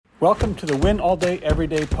Welcome to the Win All Day, Every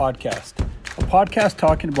Day podcast, a podcast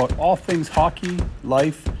talking about all things hockey,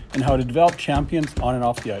 life, and how to develop champions on and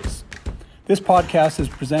off the ice. This podcast is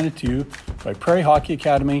presented to you by Prairie Hockey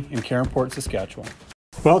Academy in Caronport, Saskatchewan.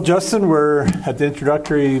 Well, Justin, we're at the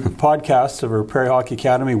introductory podcast of our Prairie Hockey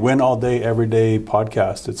Academy Win All Day, Every Day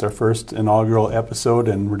podcast. It's our first inaugural episode,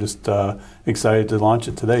 and we're just excited to launch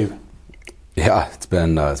it today. Yeah, it's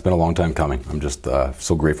been a long time coming. I'm just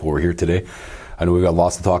so grateful we're here today. I know we've got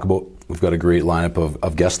lots to talk about. We've got a great lineup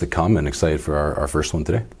of guests to come, and excited for our first one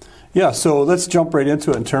today. Yeah, so let's jump right into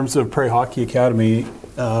it. In terms of Prairie Hockey Academy,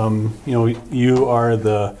 you are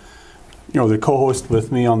the co-host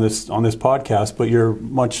with me on this podcast, but you're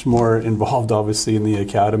much more involved, obviously, in the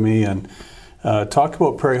academy. And talk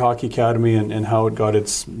about Prairie Hockey Academy and how it got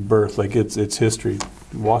its birth, like its history.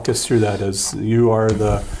 Walk us through that, as you are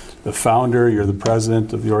the founder, you're the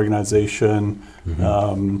president of the organization.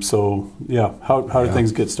 Mm-hmm. How did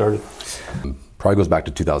things get started? Probably goes back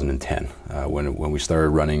to 2010 when we started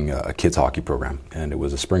running a kids hockey program, and it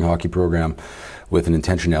was a spring hockey program with an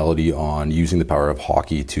intentionality on using the power of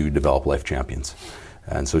hockey to develop life champions.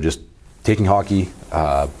 And so just taking hockey,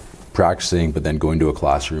 practicing, but then going to a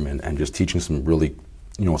classroom and just teaching some really,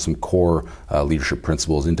 some core leadership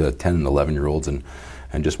principles into 10 and 11-year-olds and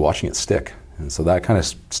just watching it stick. And so that kind of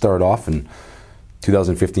started off, and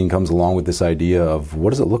 2015 comes along with this idea of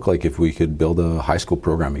what does it look like if we could build a high school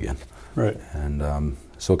program again? Right. And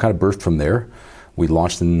so it kind of burst from there. We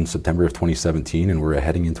launched in September of 2017, and we're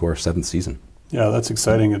heading into our 7th season. Yeah, that's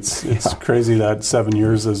exciting. It's crazy that 7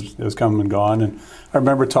 years has come and gone. And I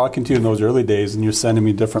remember talking to you in those early days, and you're sending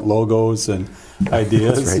me different logos and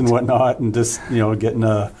ideas right. and whatnot, and just getting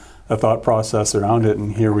a thought process around it.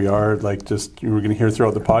 And here we are, we're going to hear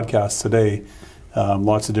throughout the podcast today.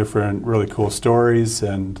 Lots of different really cool stories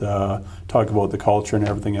and talk about the culture and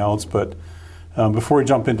everything else. But before we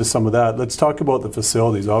jump into some of that, let's talk about the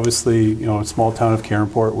facilities. Obviously, a small town of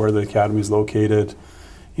Caronport where the academy is located,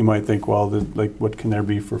 you might think, well, what can there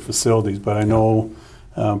be for facilities? But I know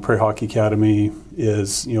Prairie Hockey Academy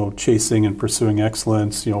is, chasing and pursuing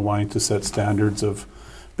excellence, wanting to set standards of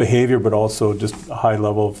behavior, but also just a high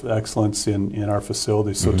level of excellence in our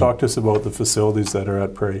facilities. So talk to us about the facilities that are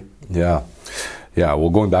at Prairie. Yeah, well,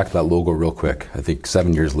 going back to that logo real quick, I think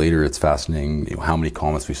 7 years later, it's fascinating how many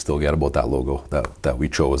comments we still get about that logo that we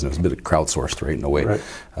chose. And it was a bit crowdsourced, right, in a way, right.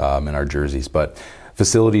 In our jerseys. But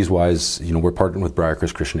facilities-wise, we're partnered with Barret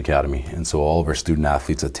Christian Academy. And so all of our student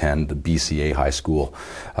athletes attend the BCA high school,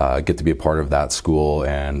 get to be a part of that school,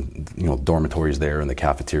 and, dormitories there and the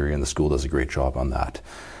cafeteria, and the school does a great job on that.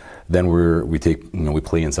 Then we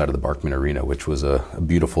play inside of the Barkman Arena, which was a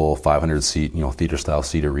beautiful 500-seat, theater-style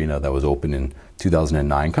seat arena that was open in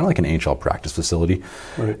 2009, kind of like an NHL practice facility.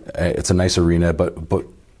 Right. It's a nice arena, but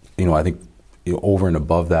I think over and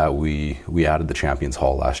above that, we added the Champions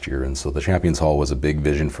Hall last year, and so the Champions Hall was a big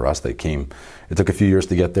vision for us that came. It took a few years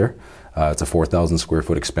to get there. It's a 4,000 square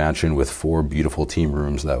foot expansion with 4 beautiful team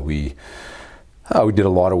rooms that we did a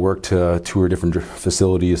lot of work to tour different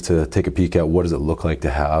facilities to take a peek at what does it look like to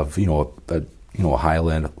have a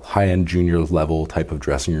high-end junior level type of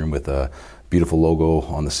dressing room with a beautiful logo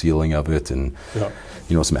on the ceiling of it, and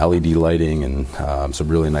some LED lighting and some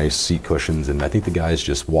really nice seat cushions. And I think the guys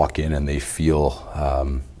just walk in and they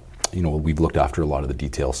feel we've looked after a lot of the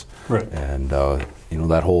details. Right. And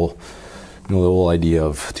that whole the whole idea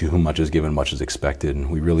of to whom much is given, much is expected, and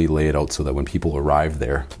we really lay it out so that when people arrive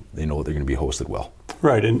there, they know they're going to be hosted well.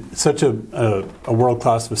 Right, and such a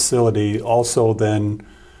world-class facility. Also, then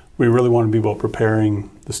we really want to be about preparing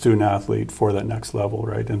the student athlete for that next level,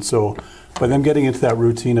 right? And so, by them getting into that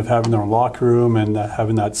routine of having their own locker room and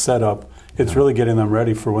having that setup, it's really getting them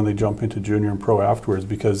ready for when they jump into junior and pro afterwards,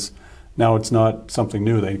 because now it's not something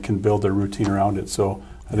new. They can build their routine around it. So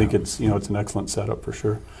I think it's an excellent setup for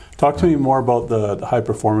sure. Talk to me more about the high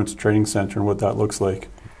performance training center and what that looks like.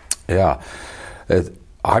 Yeah,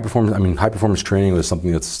 high performance training is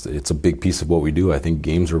something it's a big piece of what we do. I think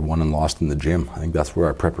games are won and lost in the gym. I think that's where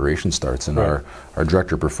our preparation starts, and right. our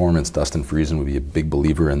director of performance, Dustin Friesen, would be a big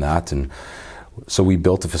believer in that. And so we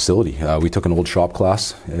built a facility. We took an old shop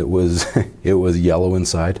class. It was yellow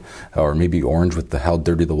inside, or maybe orange with how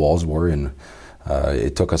dirty the walls were, and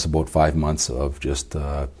it took us about 5 months of just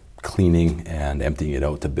cleaning and emptying it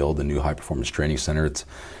out to build a new high-performance training center. It's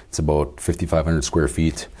about 5,500 square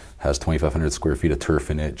feet, has 2,500 square feet of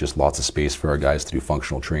turf in it, just lots of space for our guys to do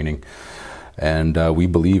functional training. And we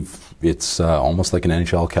believe it's almost like an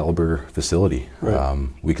NHL caliber facility. Right.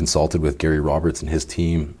 We consulted with Gary Roberts and his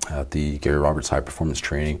team at the Gary Roberts High Performance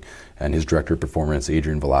Training, and his director of performance,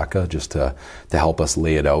 Adrian Valaka, just to help us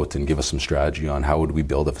lay it out and give us some strategy on how would we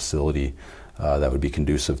build a facility that would be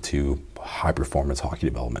conducive to high-performance hockey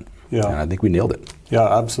development. Yeah. And I think we nailed it.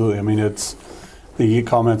 Yeah, absolutely. I mean, you get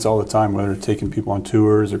comments all the time, whether they're taking people on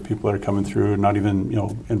tours or people that are coming through, not even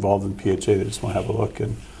involved in PHA. They just want to have a look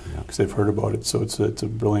and because they've heard about it. So it's a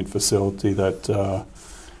brilliant facility that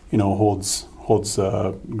holds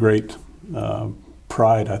great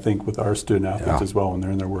pride, I think, with our student athletes as well when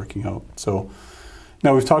they're in there working out. So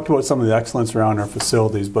now we've talked about some of the excellence around our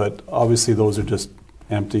facilities, but obviously those are just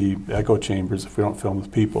empty echo chambers if we don't fill them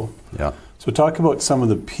with people. Yeah. So talk about some of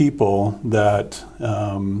the people that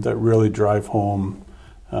that really drive home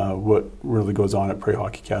what really goes on at Prairie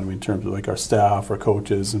Hockey Academy in terms of like our staff, our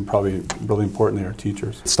coaches, and probably really importantly our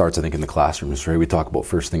teachers. It starts, I think, in the classrooms, right? We talk about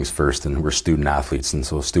first things first, and we're student athletes, and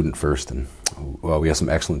so student first. And we have some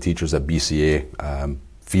excellent teachers at BCA.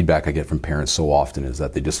 Feedback I get from parents so often is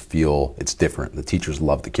that they just feel it's different. The teachers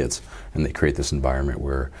love the kids, and they create this environment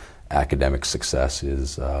where academic success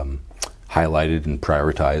is highlighted and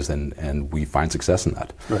prioritized, and we find success in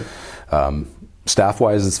that. Right.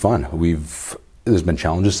 Staff-wise, it's fun. There's been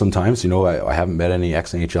challenges sometimes. I haven't met any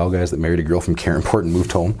ex-NHL guys that married a girl from Caronport and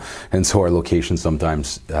moved home, and so our location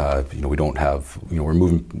sometimes, we don't have. We're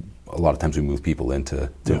moving. A lot of times we move people into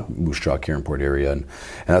Moose Jaw, Caronport area, and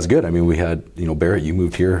that's good. I mean, we had Barret. You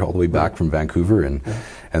moved here all the way back from Vancouver, and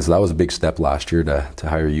so that was a big step last year to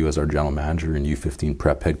hire you as our general manager and U15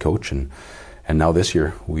 prep head coach, and now this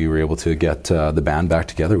year we were able to get the band back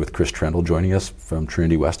together with Chris Trendle joining us from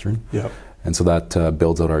Trinity Western. Yeah. And so that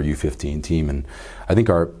builds out our U15 team. And I think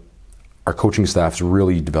our coaching staff's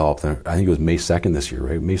really developed. I think it was May 2nd this year,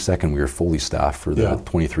 right? May 2nd, we were fully staffed for the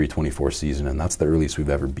 23-24 season, and that's the earliest we've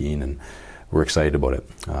ever been, and we're excited about it.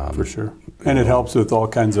 For sure. And it helps with all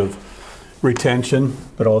kinds of retention,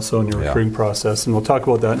 but also in your recruiting process. And we'll talk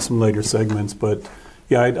about that in some later segments. But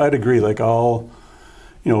yeah, I'd agree. Like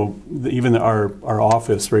even our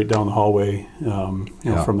office right down the hallway,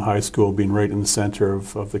 from the high school being right in the center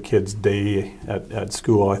of the kids' day at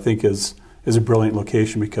school, I think is a brilliant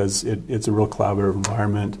location because it's a real collaborative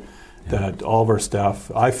environment that all of our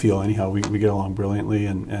staff, I feel anyhow, we get along brilliantly,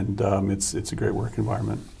 and it's a great work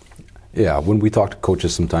environment. Yeah, when we talk to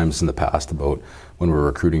coaches sometimes in the past about when we're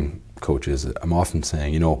recruiting coaches, I'm often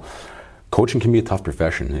saying, coaching can be a tough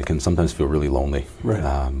profession. It can sometimes feel really lonely. Right.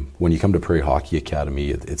 When you come to Prairie Hockey Academy,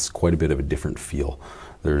 it's quite a bit of a different feel.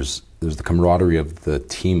 There's the camaraderie of the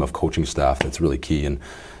team of coaching staff that's really key, and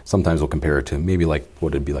sometimes we'll compare it to maybe like what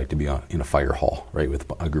it'd be like to be in a fire hall, right,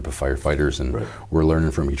 with a group of firefighters, and we're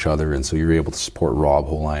learning from each other, and so you're able to support Rob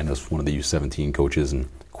Holine as one of the U17 coaches and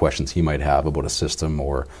questions he might have about a system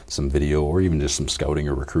or some video or even just some scouting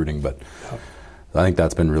or recruiting, but I think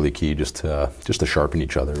that's been really key, just to sharpen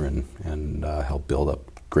each other and help build up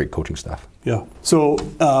great coaching staff. Yeah. So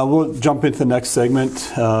we'll jump into the next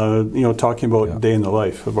segment, talking about day in the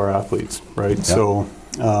life of our athletes, right? Yeah. So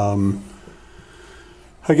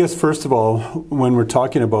I guess first of all, when we're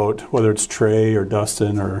talking about whether it's Trey or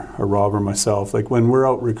Dustin or Rob or myself, like when we're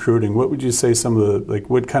out recruiting, what would you say some of the,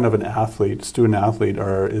 what kind of an athlete, student athlete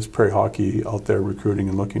is Prairie Hockey out there recruiting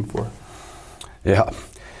and looking for? Yeah.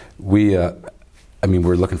 We're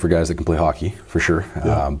looking for guys that can play hockey, for sure,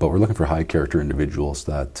 but we're looking for high-character individuals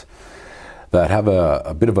that have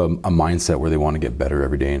a bit of a mindset where they want to get better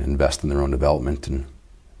every day and invest in their own development. And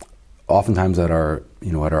oftentimes at our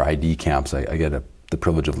ID camps, I get the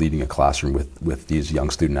privilege of leading a classroom with these young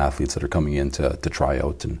student athletes that are coming in to try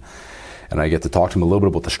out, and I get to talk to them a little bit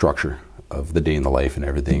about the structure of the day in the life and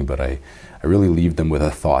everything, but I really leave them with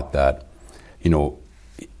a thought that,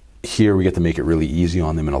 here we get to make it really easy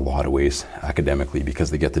on them in a lot of ways academically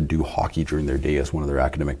because they get to do hockey during their day as one of their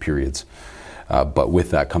academic periods. But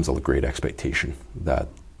with that comes a great expectation that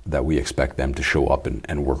we expect them to show up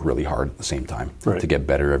and work really hard at the same time to get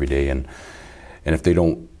better every day. And if they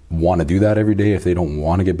don't want to do that every day, if they don't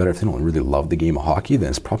want to get better, if they don't really love the game of hockey, then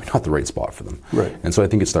it's probably not the right spot for them. Right. And so I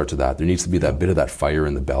think it starts with that. There needs to be that bit of that fire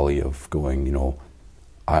in the belly of going,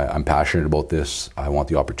 I'm passionate about this. I want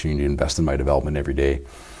the opportunity to invest in my development every day.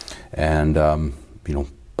 And,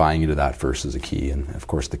 buying into that first is a key. And, of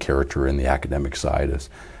course, the character and the academic side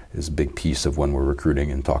is a big piece of when we're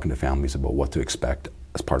recruiting and talking to families about what to expect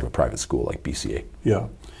as part of a private school like BCA. Yeah.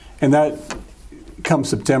 And that come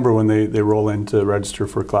September when they roll in to register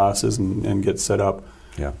for classes and get set up,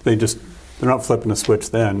 they're not flipping a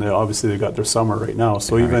switch then. Obviously, they've got their summer right now.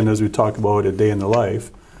 So even as we talk about a day in the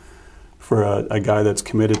life, for a guy that's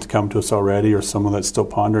committed to come to us already or someone that's still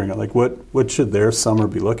pondering it, like what should their summer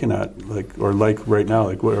be looking at, like right now,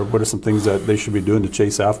 like what are some things that they should be doing to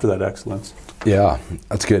chase after that excellence? Yeah,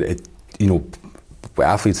 that's good.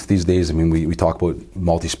 athletes these days, I mean, we talk about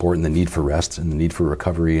multi-sport and the need for rest and the need for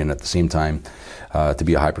recovery, and at the same time, to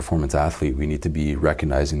be a high-performance athlete, we need to be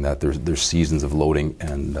recognizing that there's seasons of loading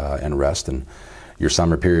and rest. And your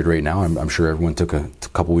summer period right now, I'm sure everyone took a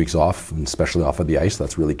couple weeks off, and especially off of the ice.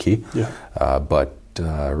 That's really key. Yeah. But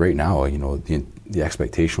right now, you know, the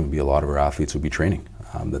expectation would be a lot of our athletes would be training,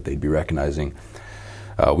 that they'd be recognizing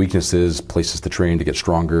weaknesses, places to train to get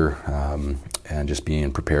stronger, and just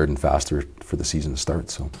being prepared and faster for the season to start.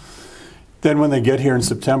 So then when they get here in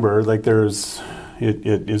September, like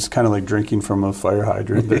it's kind of like drinking from a fire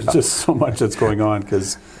hydrant. There's just so much that's going on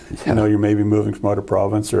because you know, you're maybe moving from out of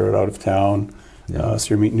province or out of town. So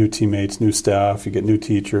you're meeting new teammates, new staff, you get new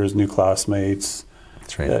teachers, new classmates.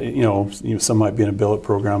 That's right. You know, some might be in a billet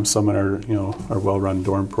program, some in our well-run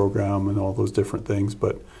dorm program, and all those different things.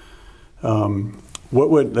 But what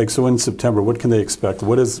would, so in September, what can they expect?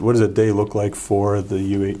 What does a day look like for the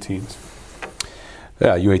U18s?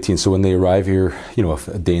 Yeah, U18. So when they arrive here, you know,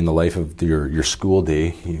 a day in the life of your school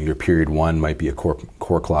day, your period 1 might be a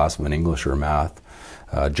core class of an English or a math.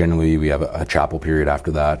 Generally, we have a chapel period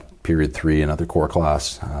after that. Period 3, another core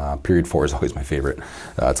class. Period 4 is always my favorite.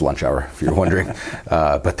 It's lunch hour, if you're wondering.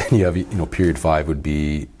 But then you have, you know, period 5 would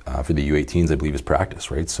be for the U18s, I believe, is practice,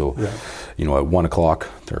 right? So, you know, at 1 o'clock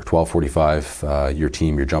or 12:45, your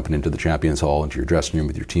team, you're jumping into the Champions Hall, into your dressing room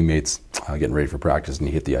with your teammates, getting ready for practice, and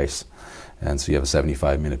you hit the ice. And so you have a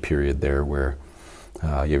 75-minute period there where you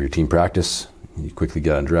have your team practice, you quickly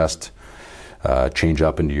get undressed, change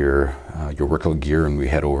up into your workout gear, and we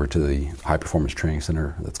head over to the high performance training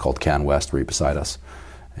center that's called Can West, right beside us,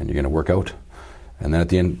 and you're going to work out, and then at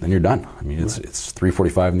the end, then you're done. I mean, it's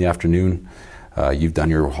 3:45 in the afternoon. You've done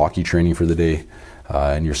your hockey training for the day,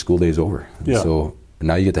 and your school day is over. Yeah. So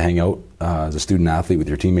now you get to hang out as a student athlete with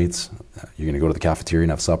your teammates. You're going to go to the cafeteria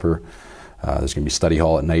and have supper. There's going to be study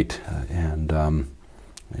hall at night, and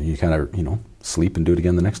you kind of, you know, sleep and do it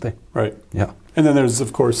again the next day. Right. Yeah. And then there's,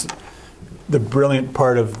 of course, the brilliant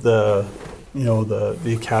part of the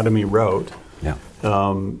academy route. Yeah.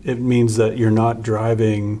 It means that you're not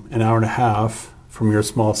driving an hour and a half from your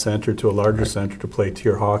small center to a larger center to play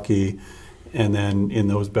tier hockey, and then in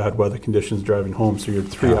those bad weather conditions driving home. So you're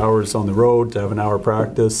 3 hours on the road to have an hour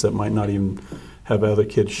practice that might not even have other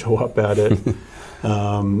kids show up at it.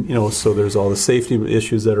 You know, so there's all the safety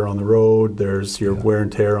issues that are on the road. There's your wear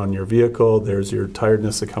and tear on your vehicle. There's your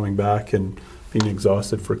tiredness of coming back and being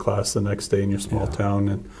exhausted for class the next day in your small town.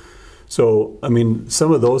 And so, I mean,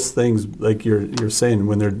 some of those things, like you're saying,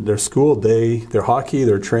 when their school day, their hockey,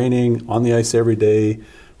 their training on the ice every day,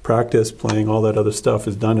 practice, playing, all that other stuff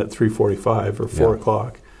is done at 3:45 or 4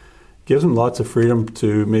 o'clock. Gives them lots of freedom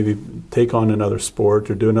to maybe take on another sport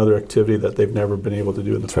or do another activity that they've never been able to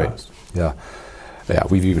do in the past. Right. Yeah. Yeah,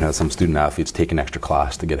 we've even had some student athletes take an extra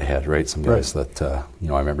class to get ahead, right? Some guys that, you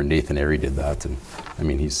know, I remember Nathan Airy did that, and I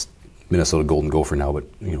mean, he's Minnesota Golden Gopher now, but,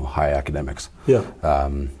 you know, high academics. Yeah.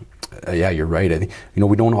 Yeah, you're right. I think, you know,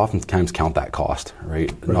 we don't oftentimes count that cost,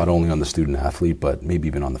 right? Not only on the student athlete, but maybe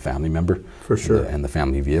even on the family member. For sure. And the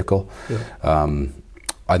family vehicle. Yeah.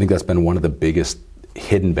 I think that's been one of the biggest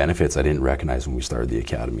hidden benefits I didn't recognize when we started the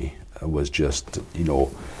academy, was just, you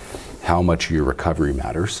know, how much your recovery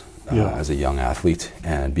matters. As a young athlete,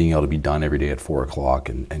 and being able to be done every day at 4 o'clock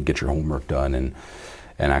and get your homework done and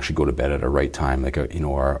actually go to bed at a right time. Like, you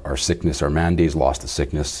know, our sickness, our man days lost to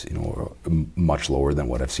sickness, you know, are much lower than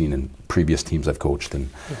what I've seen in previous teams I've coached.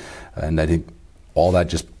 And I think all that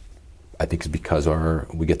just, I think, is because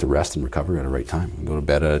we get to rest and recover at a right time. We can go to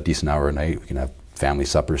bed at a decent hour a night. We can have family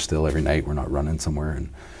suppers still every night. We're not running somewhere. And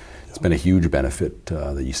it's been a huge benefit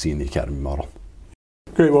that you see in the academy model.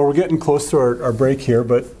 Great. Well, we're getting close to our break here,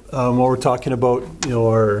 but while we're talking about, you know,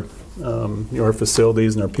 our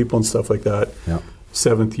facilities and our people and stuff like that,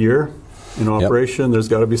 7th year in operation, there's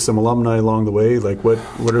got to be some alumni along the way. Like, what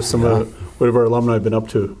are some what have our alumni been up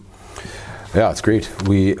to? Yeah, it's great.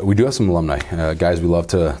 We do have some alumni, guys we love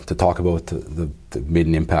to talk about that made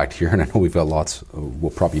an impact here, and I know we've got lots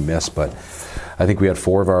we'll probably miss, but I think we had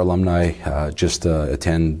 4 of our alumni just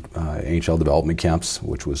attend NHL development camps,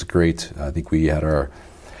 which was great. I think we had our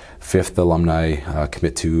 5th alumni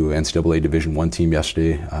commit to NCAA Division I team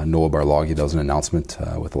yesterday. Noah Barloghi, that was an announcement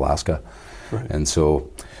with Alaska. Right. And so,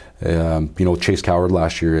 you know, Chase Coward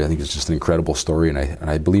last year, I think it's just an incredible story, and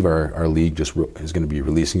I believe our league just is going to be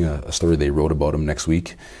releasing a story they wrote about him next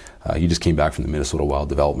week. He just came back from the Minnesota Wild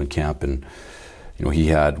development camp, and you know, he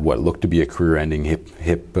had what looked to be a career-ending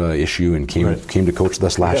hip issue, and came to coach with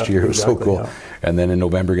us last year. It was so cool. Yeah. And then in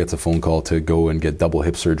November gets a phone call to go and get double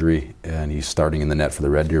hip surgery, and he's starting in the net for the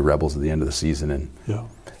Red Deer Rebels at the end of the season, and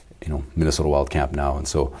you know, Minnesota Wild camp now. And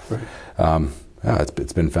so Yeah,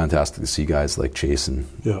 it's been fantastic to see guys like Chase and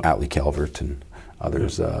Atlee Calvert and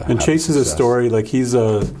others. And Chase is a story, like he's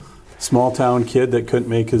a small town kid that couldn't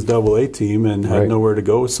make his AA team and had nowhere to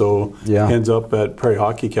go, so ends up at Prairie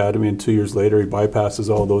Hockey Academy, and 2 years later he bypasses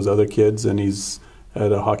all those other kids and he's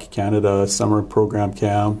at a Hockey Canada summer program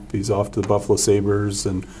camp. He's off to the Buffalo Sabres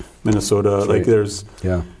and Minnesota. That's like there's,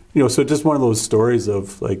 so just one of those stories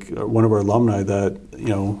of like one of our alumni that,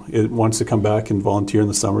 it wants to come back and volunteer in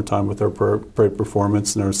the summertime with our Prairie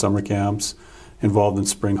Performance and our summer camps, involved in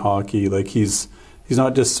spring hockey. Like he's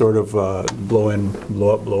not just sort of blow in,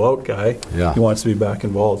 blow up, blow out guy. Yeah. He wants to be back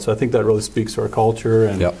involved. So I think that really speaks to our culture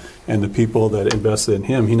and the people that invested in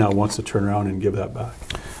him. He now wants to turn around and give that back.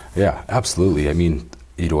 Yeah, absolutely. I mean,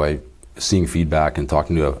 seeing feedback and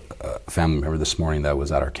talking to a family member this morning that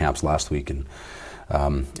was at our camps last week, and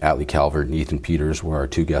Atlee Calvert and Ethan Peters were our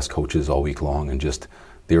 2 guest coaches all week long, and just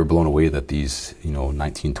they were blown away that these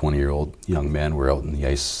 19, 20-year-old young men were out in the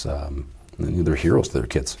ice. They're heroes to their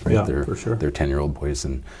kids, right? Yeah, they're, for sure. They're 10-year-old boys,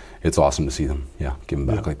 and it's awesome to see them, give them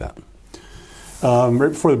back like that. Right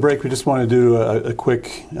before the break, we just want to do a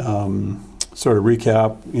quick sort of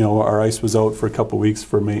recap. Our ice was out for a couple of weeks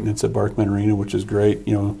for maintenance at Barkman Arena, which is great.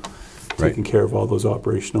 Taking care of all those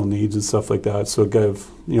operational needs and stuff like that. So give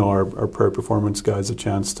our Prairie Performance guys a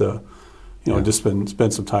chance to just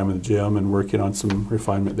spend some time in the gym and working on some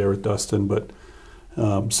refinement there with Dustin. But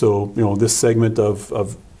this segment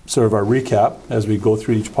of sort of our recap, as we go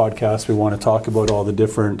through each podcast, we want to talk about all the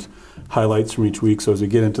different highlights from each week. So as we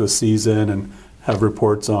get into the season and have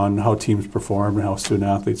reports on how teams performed and how student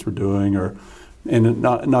athletes were doing, and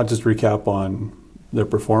not just recap on their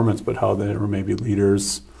performance, but how they were maybe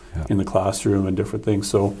leaders in the classroom and different things.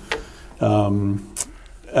 So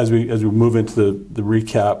as we move into the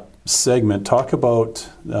recap segment, talk about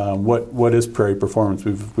what is Prairie Performance.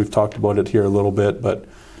 We've talked about it here a little bit, but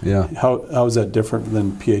how is that different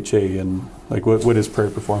than PHA, and like what is Prairie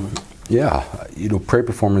Performance? Prairie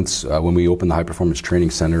Performance, when we opened the High Performance Training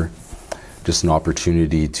Center, just an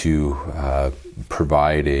opportunity to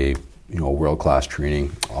provide a world-class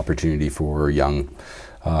training opportunity for young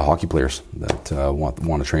hockey players that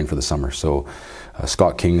want to train for the summer. So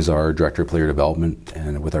Scott King's our Director of Player Development,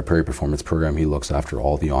 and with our Prairie Performance program, he looks after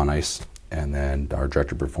all the on-ice. And then our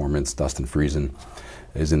Director of Performance, Dustin Friesen,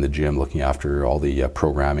 is in the gym looking after all the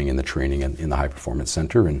programming and the training in the High Performance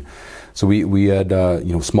Center. And so we had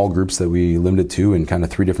small groups that we limited to in kind of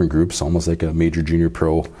 3 different groups, almost like a major junior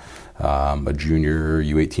pro, a junior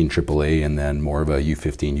U18 AAA, and then more of a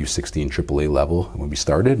U15, U16 AAA level when we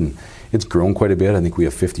started. And it's grown quite a bit. I think we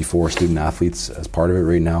have 54 student athletes as part of it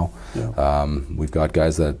right now. We've got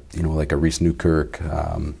guys that, like a Reese Newkirk,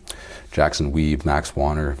 Jackson Weave, Max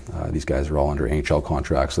Warner. These guys are all under NHL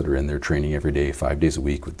contracts that are in there training every day, 5 days a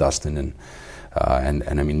week with Dustin, and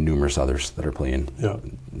I mean numerous others that are playing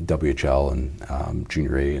WHL and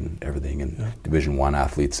Junior A and everything, and Division I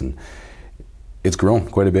athletes. And it's grown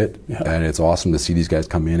quite a bit, and it's awesome to see these guys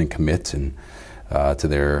come in and commit and to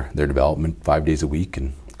their development 5 days a week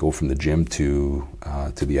and go from the gym to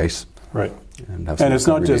the ice. Right. And it's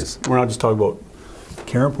not just, we're not just talking about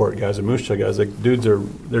Carenport guys or Moose Jaw guys. Like dudes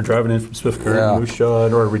they're driving in from Swift Current, Moose Jaw,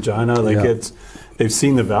 or Regina. Like they've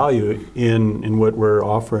seen the value in what we're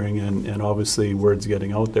offering, and obviously word's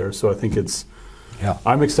getting out there. So I think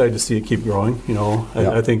I'm excited to see it keep growing.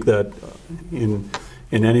 I think that in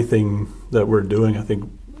anything that we're doing, I think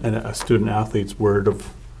a student athlete's word of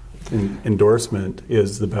endorsement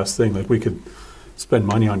is the best thing. Like we could spend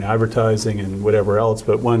money on advertising and whatever else,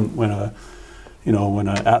 but when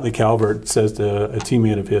Atlee Calvert says to a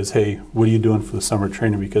teammate of his, "Hey, what are you doing for the summer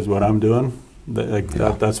training? Because what I'm doing,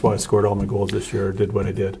 that's why I scored all my goals this year, or did what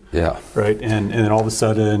I did." Yeah. Right. And then all of a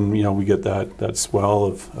sudden, we get that swell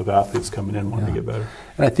of athletes coming in wanting to get better.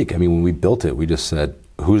 And I think, when we built it, we just said,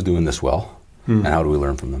 who's doing this well, and how do we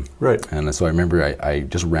learn from them? Right. And so I remember I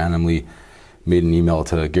just randomly made an email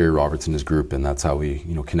to Gary Roberts and his group, and that's how we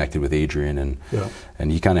connected with Adrian,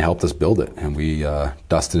 and he kind of helped us build it. And we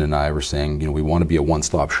Dustin and I were saying, we want to be a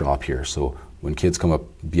one-stop shop here. So when kids come up,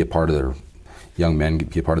 be a part of their young men,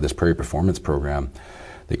 be a part of this Prairie Performance program,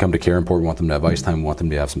 they come to Carenport. We want them to have ice time. We want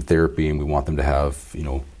them to have some therapy, and we want them to have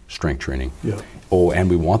strength training. Yeah. Oh, and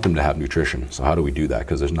we want them to have nutrition. So how do we do that?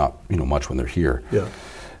 Because there's not much when they're here. Yeah.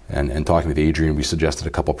 And talking with Adrian, we suggested a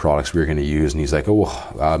couple of products we were going to use, and he's like,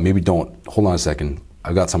 maybe don't. Hold on a second.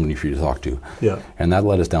 I've got somebody for you to talk to. Yeah. And that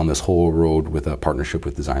led us down this whole road with a partnership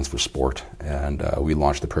with Designs for Sport. And we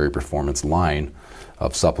launched the Prairie Performance line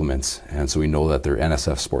of supplements. And so we know that they're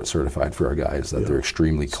NSF Sport certified for our guys, that they're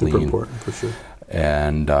extremely clean. Super important, for sure.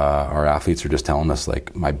 And our athletes are just telling us,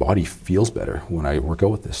 like, my body feels better when I work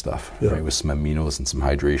out with this stuff, right? With some aminos and some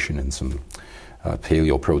hydration and some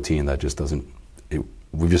paleo protein that just doesn't.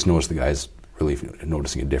 We've just noticed the guys really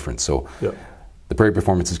noticing a difference. So the Prairie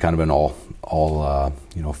Performance is kind of an all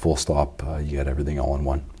full stop. You get everything all in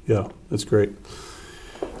one. Yeah, that's great.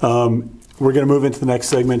 We're going to move into the next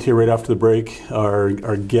segment here right after the break,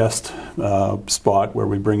 our guest spot where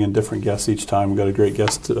we bring in different guests each time. We've got a great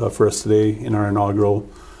guest for us today in our inaugural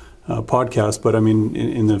podcast. But I mean,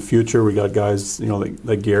 in the future, we got guys,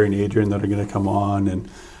 like Gary and Adrian that are going to come on, and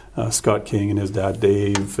Scott King and his dad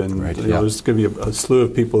Dave, and there's going to be a slew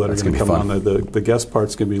of people that are going to come on. The guest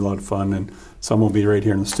part's going to be a lot of fun, and some will be right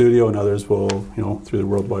here in the studio, and others will, through the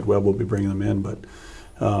World Wide Web, we'll be bringing them in. But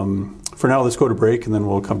for now, let's go to break, and then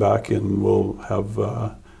we'll come back and we'll have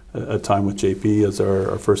a time with JP as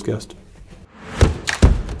our first guest.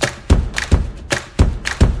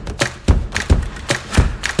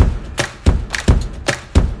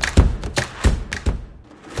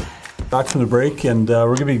 Back from the break, and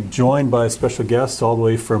we're going to be joined by a special guest all the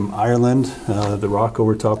way from Ireland, the rock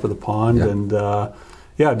over top of the pond, and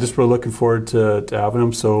just we're looking forward to having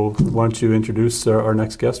him. So why don't you introduce our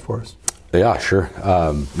next guest for us? Yeah, sure.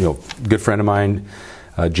 Good friend of mine,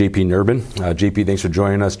 JP Nerbun. JP, thanks for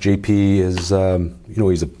joining us. JP is,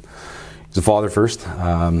 he's a father first,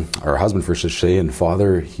 or husband first, I should say, and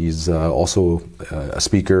father. He's also a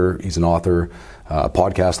speaker. He's an author, a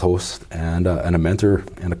podcast host, and a mentor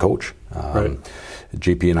and a coach.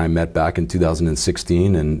 JP and I met back in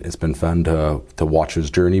 2016, and it's been fun to watch his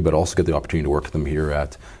journey, but also get the opportunity to work with him here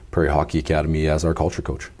at Prairie Hockey Academy as our culture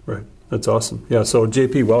coach. Right. That's awesome. Yeah, so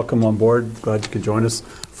JP, welcome on board. Glad you could join us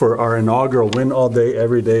for our inaugural Win All Day,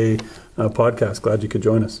 Every Day podcast. Glad you could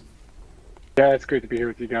join us. Yeah, it's great to be here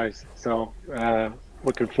with you guys. So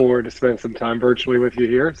looking forward to spending some time virtually with you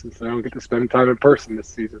here, since I don't get to spend time in person this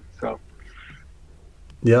season. So,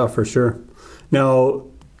 yeah, for sure. Now,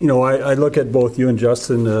 I look at both you and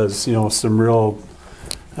Justin as, some real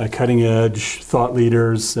cutting edge thought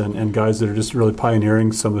leaders and guys that are just really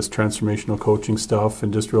pioneering some of this transformational coaching stuff,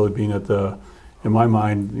 and just really being at in my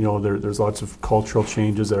mind, there's lots of cultural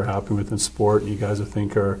changes that are happening within sport. You guys, I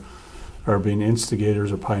think, are being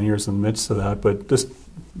instigators or pioneers in the midst of that. But just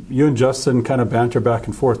you and Justin kind of banter back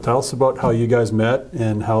and forth. Tell us about how you guys met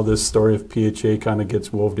and how this story of PHA kind of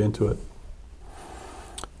gets woven into it.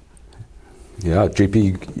 Yeah,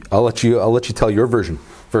 JP, I'll let you tell your version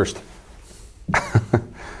first.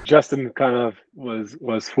 Justin kind of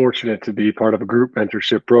was fortunate to be part of a group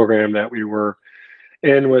mentorship program that we were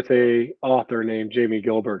in with a author named Jamie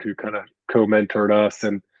Gilbert, who kind of co-mentored us.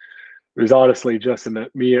 And it was honestly Justin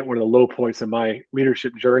met me at one of the low points in my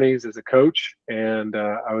leadership journeys as a coach. And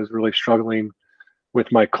I was really struggling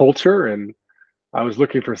with my culture, and I was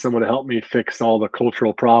looking for someone to help me fix all the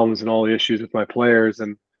cultural problems and all the issues with my players.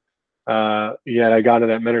 And I got into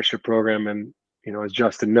that mentorship program, and as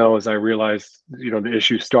Justin knows, I realized the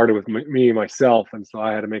issue started with me myself, and so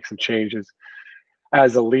I had to make some changes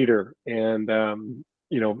as a leader. And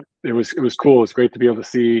it was cool. It was great to be able to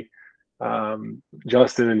see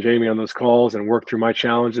Justin and Jamie on those calls and work through my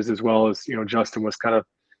challenges, as well as Justin was kind of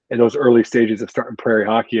in those early stages of starting Prairie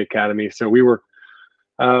Hockey Academy. So we were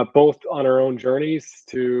both on our own journeys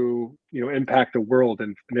to impact the world.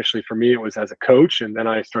 And initially for me, it was as a coach, and then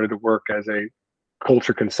I started to work as a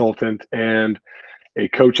culture consultant and a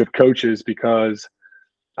coach of coaches, because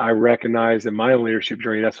I recognized in my own leadership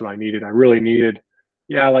journey that's what I needed. I really needed,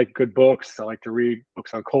 I like good books. I like to read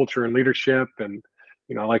books on culture and leadership, and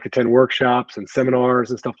I like to attend workshops and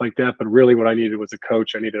seminars and stuff like that. But really what I needed was a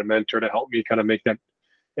coach. I needed a mentor to help me kind of make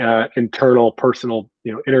that internal, personal,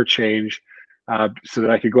 interchange, so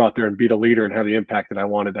that I could go out there and be the leader and have the impact that I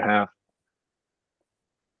wanted to have.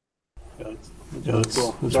 Yeah, that's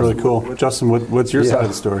really cool. Justin, what's your side of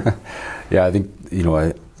the story? Yeah, I think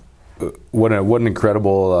what an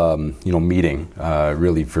incredible meeting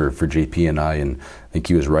really for JP and I, and I think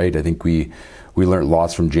he was right. I think we learned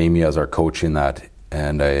lots from Jamie as our coach in that,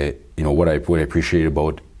 and what I appreciated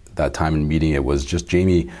about that time in meeting it was just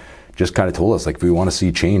Jamie just kind of told us, like, if we want to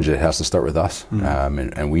see change, it has to start with us,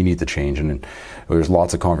 and we need to change. And there's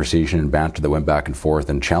lots of conversation and banter that went back and forth,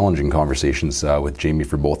 and challenging conversations with Jamie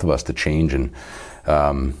for both of us to change. And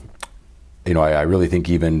I really think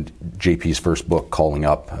even JP's first book, Calling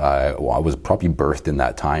Up, was probably birthed in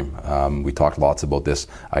that time. We talked lots about this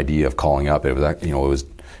idea of calling up. It was it was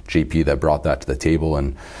JP that brought that to the table,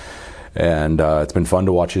 and it's been fun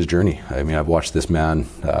to watch his journey. I mean, I've watched this man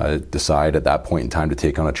decide at that point in time to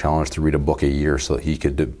take on a challenge to read a book a year so that he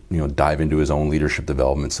could, dive into his own leadership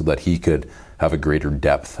development, so that he could have a greater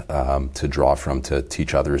depth to draw from to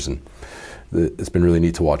teach others. And it's been really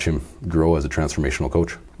neat to watch him grow as a transformational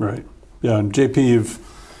coach. Right. Yeah, and JP,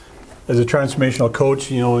 as a transformational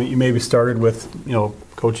coach, you maybe started with,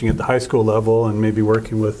 coaching at the high school level and maybe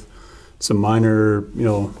working with some minor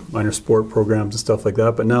sport programs and stuff like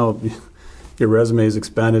that. But now your resume is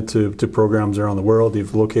expanded to programs around the world.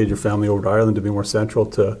 You've located your family over to Ireland to be more central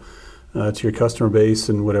to your customer base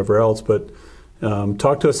and whatever else. But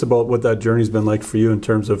talk to us about what that journey's been like for you in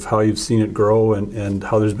terms of how you've seen it grow and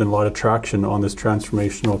how there's been a lot of traction on this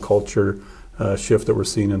transformational culture shift that we're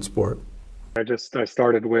seeing in sport. I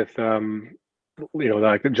started with,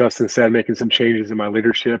 like Justin said, making some changes in my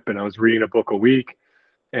leadership, and I was reading a book a week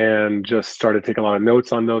and just started taking a lot of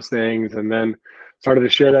notes on those things, and then started to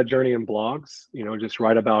share that journey in blogs, just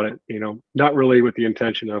write about it, not really with the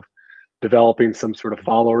intention of developing some sort of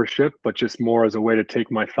followership, but just more as a way to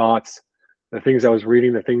take my thoughts, the things I was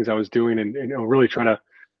reading, the things I was doing, and really try to,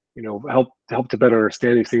 help to better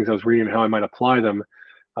understand these things I was reading and how I might apply them.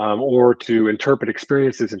 Or to interpret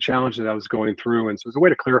experiences and challenges I was going through. And so it was a way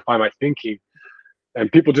to clarify my thinking. And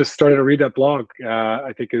people just started to read that blog.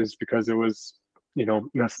 I think it was because it was,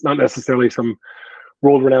 not necessarily some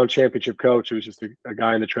world-renowned championship coach. It was just a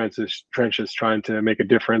guy in the trenches trying to make a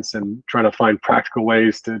difference and trying to find practical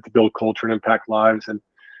ways to build culture and impact lives and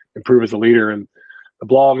improve as a leader. And the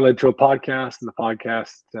blog led to a podcast, and the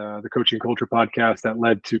podcast, the Coaching Culture podcast, that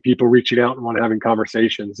led to people reaching out and having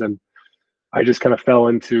conversations. And I just kind of fell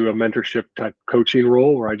into a mentorship type coaching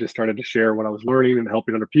role where I just started to share what I was learning and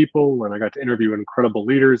helping other people. And I got to interview incredible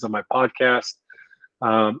leaders on my podcast.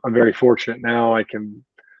 I'm very fortunate now. I can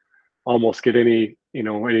almost get any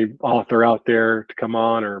author out there to come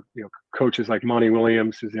on, or, coaches like Monty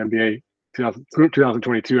Williams, who's the NBA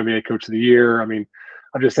 2022 NBA Coach of the Year. I mean,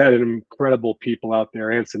 I've just had incredible people out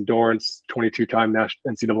there. Anson Dorrance, 22-time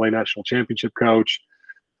NCAA National Championship coach.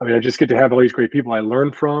 I mean, I just get to have all these great people I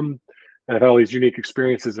learn from. And I've had all these unique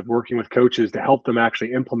experiences of working with coaches to help them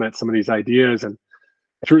actually implement some of these ideas. And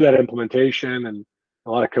through that implementation, and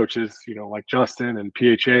a lot of coaches, like Justin and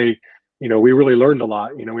PHA, we really learned a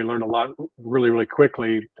lot. We learned a lot really, really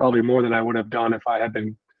quickly, probably more than I would have done if I had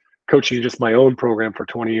been coaching just my own program for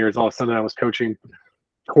 20 years. All of a sudden, I was coaching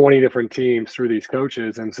 20 different teams through these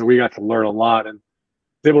coaches. And so we got to learn a lot and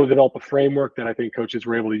was able to develop a framework that I think coaches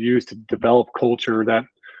were able to use to develop culture that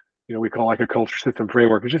we call like a culture system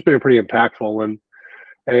framework. It's just been pretty impactful, and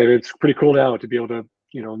it's pretty cool now to be able to,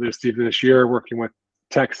 this year working with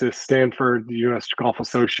Texas, Stanford, the U.S. Golf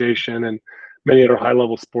Association, and many other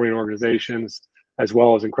high-level sporting organizations, as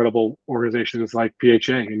well as incredible organizations like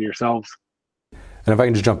PHA and yourselves. And if I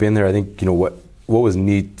can just jump in there, I think what was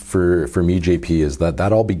neat for me, JP, is that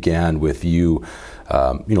all began with you.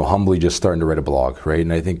 Humbly just starting to write a blog, right?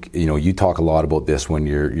 And I think, you talk a lot about this when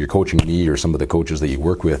you're coaching me or some of the coaches that you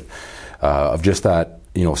work with, of just that,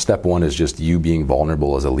 step one is just you being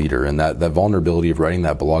vulnerable as a leader, and that vulnerability of writing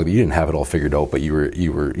that blog, that you didn't have it all figured out, but you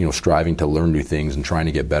were striving to learn new things and trying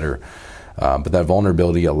to get better. But that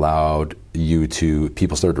vulnerability allowed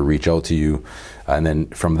people started to reach out to you. And then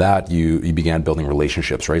from that, you began building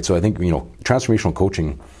relationships, right? So I think, transformational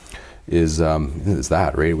coaching is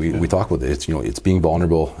that, right? We talk about it. It's being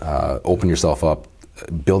vulnerable, open yourself up,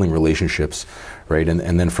 building relationships, right?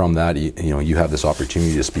 And then from that, you have this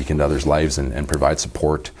opportunity to speak into others' lives and provide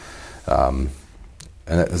support. So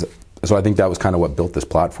I think that was kind of what built this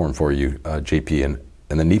platform for you, JP.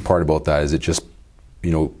 And the neat part about that is it just,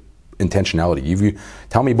 intentionality.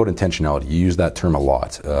 Tell me about intentionality. You use that term a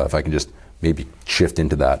lot. If I can just maybe shift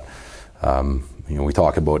into that. We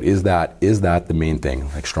talk about, is that the main thing,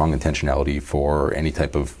 like strong intentionality for any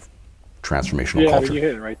type of transformational culture? Yeah, you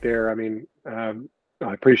hit it right there. I mean,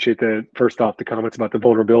 I appreciate first off, the comments about the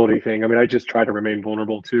vulnerability thing. I mean, I just try to remain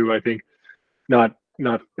vulnerable too. I think not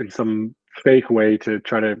in some fake way to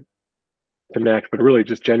try to connect, but really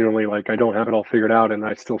just genuinely, like, I don't have it all figured out, and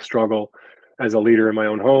I still struggle as a leader in my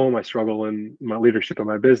own home. I struggle in my leadership of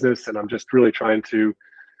my business, and I'm just really trying to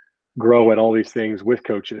grow at all these things with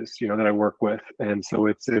coaches, that I work with. And so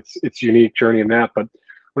it's a unique journey in that. But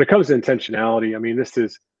when it comes to intentionality, I mean,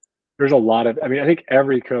 there's a lot of, I think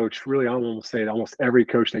every coach, really, I almost say almost every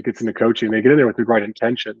coach that gets into coaching, they get in there with the right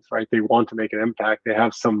intentions, right? They want to make an impact. They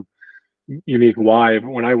have some unique why.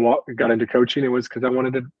 But when I got into coaching, it was because I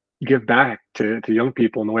wanted to give back to young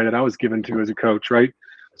people in the way that I was given to as a coach, right?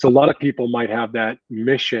 So a lot of people might have that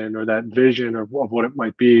mission or that vision of what it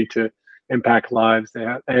might be to impact lives.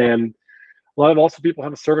 And a lot of also people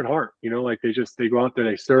have a servant heart, like they go out there,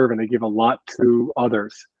 they serve, and they give a lot to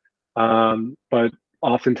others. But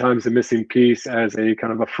oftentimes the missing piece, as a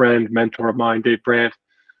kind of a friend, mentor of mine, Dave Brandt,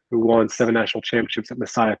 who won 7 national championships at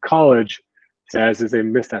Messiah College, says, is they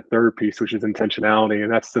miss that third piece, which is intentionality.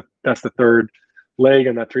 And that's the third leg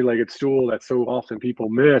in that 3-legged stool that so often people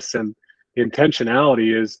miss. And the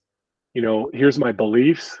intentionality is here's my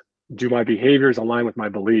beliefs. Do my behaviors align with my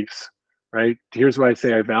beliefs, right? Here's what I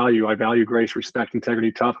say I value. I value grace, respect,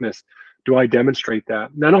 integrity, toughness. Do I demonstrate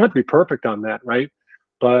that? Now, I don't have to be perfect on that, right?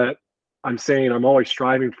 But I'm saying I'm always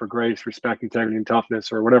striving for grace, respect, integrity, and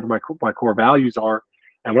toughness, or whatever my core values are.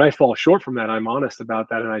 And when I fall short from that, I'm honest about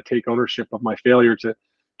that, and I take ownership of my failure to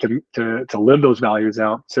live those values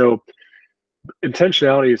out. So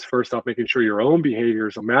intentionality is first off making sure your own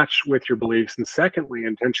behaviors will match with your beliefs, and secondly,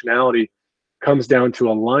 intentionality comes down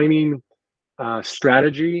to aligning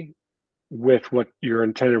strategy with what your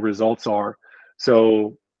intended results are.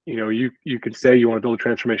 So you could say you want to build a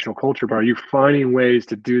transformational culture, but are you finding ways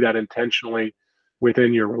to do that intentionally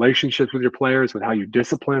within your relationships with your players, with how you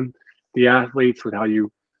discipline the athletes, with how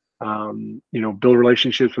you build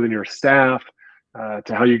relationships within your staff,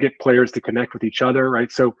 to how you get players to connect with each other,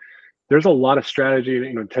 right? So there's a lot of strategy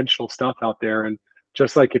and intentional stuff out there. And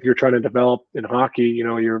just like if you're trying to develop in hockey,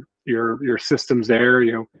 your systems there,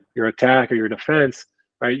 your attack or your defense,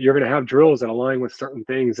 right? You're going to have drills that align with certain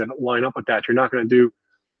things and line up with that. You're not going to do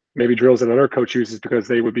maybe drills that another coach uses because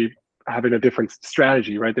they would be having a different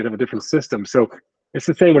strategy, right? They'd have a different system. So it's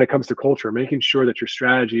the same when it comes to culture, making sure that your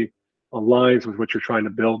strategy aligns with what you're trying to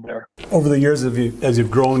build there. Over the years, as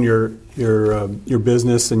you've grown your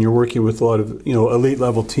business and you're working with a lot of elite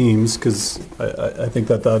level teams, because I think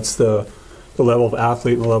that's the level of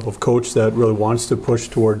athlete and the level of coach that really wants to push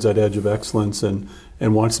towards that edge of excellence and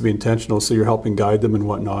wants to be intentional. So you're helping guide them and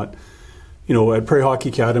whatnot. At Prairie Hockey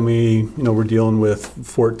Academy, we're dealing with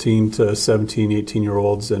 14 to 17,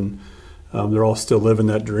 18-year-olds, and they're all still living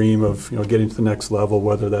that dream of getting to the next level,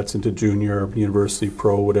 whether that's into junior, university,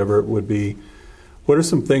 pro, whatever it would be. What are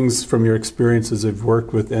some things from your experiences of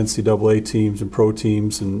worked with NCAA teams and pro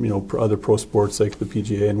teams and other pro sports like the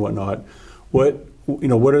PGA and whatnot? What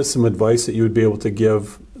are some advice that you would be able to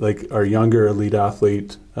give like our younger elite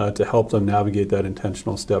athlete to help them navigate that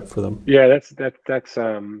intentional step for them? Yeah,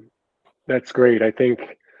 that's great. I think,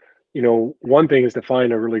 one thing is to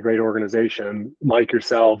find a really great organization like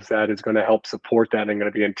yourselves that is going to help support that and going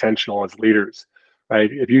to be intentional as leaders, right?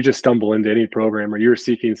 If you just stumble into any program or you're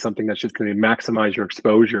seeking something that's just going to maximize your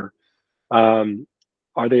exposure,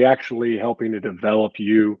 are they actually helping to develop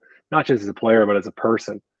you, not just as a player, but as a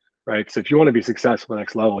person, right? So if you want to be successful at the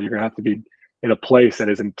next level, you're going to have to be in a place that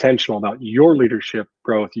is intentional about your leadership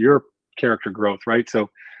growth, your character growth, right? So,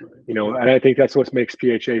 and I think that's what makes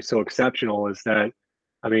PHA so exceptional is that,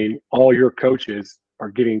 all your coaches are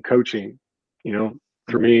getting coaching,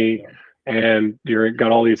 through me, and you've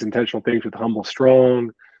got all these intentional things with Humble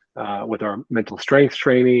Strong, with our mental strength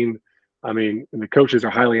training. And the coaches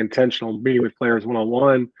are highly intentional, meeting with players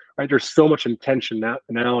one-on-one, right? There's so much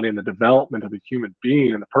intentionality in the development of the human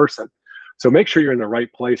being and the person. So make sure you're in the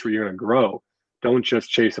right place where you're going to grow. Don't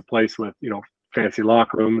just chase a place with, fancy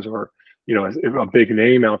locker rooms or, a big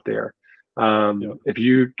name out there. If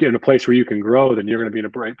you get in a place where you can grow, then you're going to be in a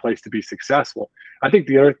right place to be successful. I think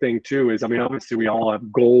the other thing too is, obviously we all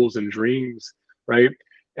have goals and dreams, right?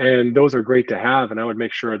 And those are great to have. And I would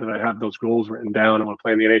make sure that I have those goals written down. I want to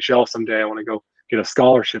play in the NHL someday. I want to go get a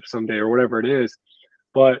scholarship someday or whatever it is.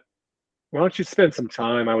 But why don't you spend some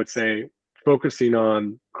time, I would say, focusing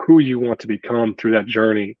on who you want to become through that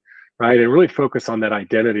journey, right? And really focus on that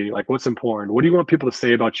identity. Like what's important? What do you want people to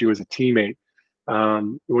say about you as a teammate?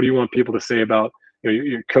 What do you want people to say about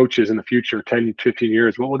your coaches in the future, 10, 15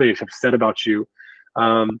 years? What will they have said about you?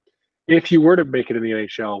 If you were to make it in the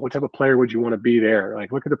NHL, what type of player would you want to be there?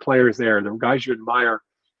 Like, look at the players there, the guys you admire,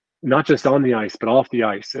 not just on the ice, but off the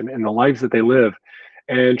ice and the lives that they live,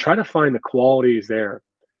 and try to find the qualities there.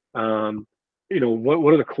 What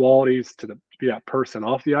are the qualities to be that person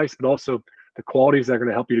off the ice, but also the qualities that are going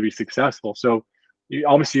to help you to be successful. So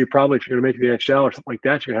obviously, if you're going to make the NHL or something like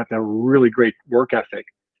that, you're going to have a really great work ethic.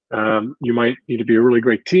 You might need to be a really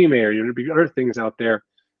great teammate, or you need to be other things out there.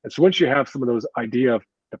 And so once you have some of those idea of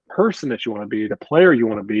the person that you want to be, the player you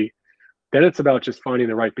want to be, then it's about just finding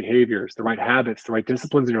the right behaviors, the right habits, the right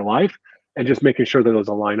disciplines in your life, and just making sure that those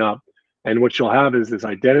align up. And what you'll have is this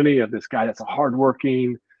identity of this guy that's a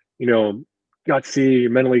hardworking, gutsy,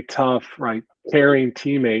 mentally tough, right, caring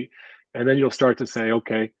teammate. And then you'll start to say,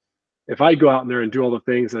 okay, if I go out there and do all the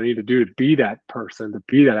things that I need to do to be that person, to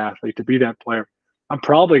be that athlete, to be that player, I'm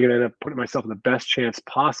probably going to end up putting myself in the best chance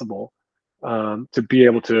possible to be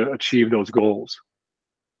able to achieve those goals.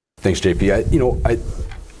 Thanks, JP.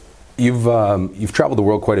 You've traveled the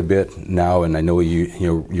world quite a bit now, and I know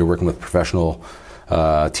you're working with professional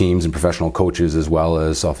teams and professional coaches, as well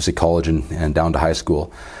as obviously college and down to high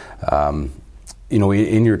school.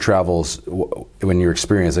 In your travels, in your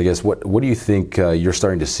experience, I guess, what do you think you're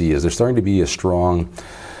starting to see? Is there starting to be a strong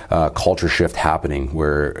culture shift happening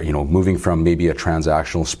where, moving from maybe a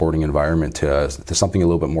transactional sporting environment to something a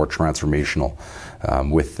little bit more transformational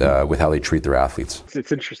with how they treat their athletes?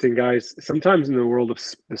 It's interesting, guys. Sometimes in the world of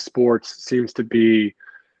the sports seems to be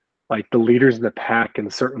like the leaders in the pack in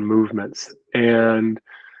certain movements. And, at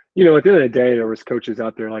the end of the day, there was coaches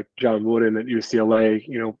out there like John Wooden at UCLA,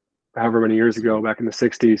 however many years ago, back in the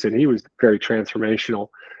 60s, and he was very transformational.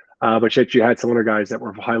 But yet you had some other guys that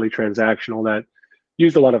were highly transactional that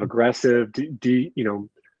used a lot of aggressive,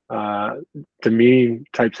 demeaning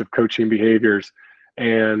types of coaching behaviors.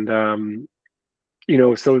 And,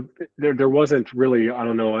 so there wasn't really, I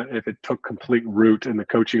don't know if it took complete root in the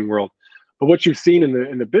coaching world. But what you've seen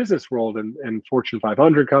in the business world and Fortune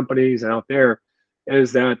 500 companies out there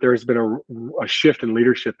is that there's been a shift in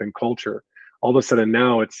leadership and culture. All of a sudden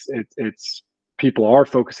now it's people are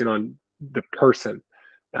focusing on the person,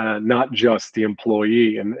 not just the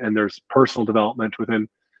employee, and there's personal development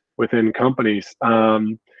within companies,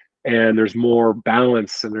 and there's more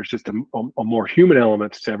balance, and there's just a more human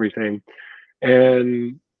element to everything.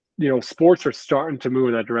 And sports are starting to move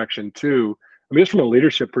in that direction too. I mean, just from a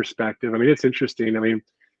leadership perspective, I mean, it's interesting. I mean,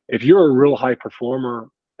 if you're a real high performer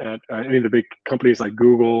at any of the big companies like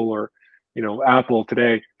Google or, Apple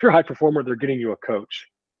today, if you're a high performer, they're getting you a coach.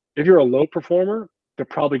 If you're a low performer, they're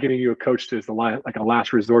probably getting you a coach as like a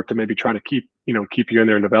last resort to maybe try to keep you in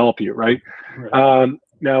there and develop you, right?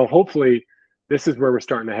 Now, hopefully, this is where we're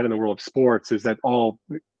starting to head in the world of sports, is that all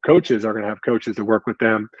coaches are going to have coaches to work with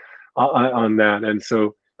them on that. And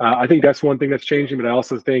so I think that's one thing that's changing, but I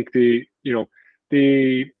also think the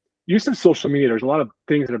use of social media, there's a lot of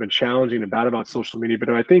things that have been challenging and bad about social media, but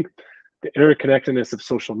I think the interconnectedness of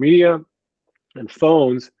social media and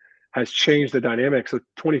phones has changed the dynamic. So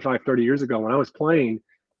 25, 30 years ago when I was playing,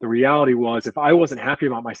 the reality was if I wasn't happy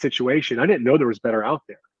about my situation, I didn't know there was better out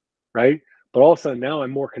there, right? But all of a sudden now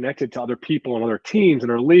I'm more connected to other people and other teams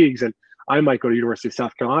and other leagues, and I might go to University of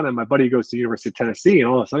South Carolina and my buddy goes to University of Tennessee, and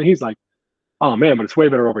all of a sudden he's like, oh man, but it's way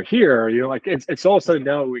better over here. Like it's all of a sudden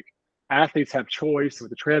now athletes have choice with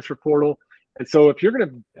the transfer portal. And so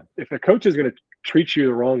if a coach is going to treat you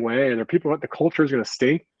the wrong way and the culture is going to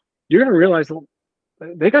stink, you're going to realize, well,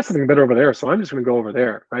 they got something better over there. So I'm just going to go over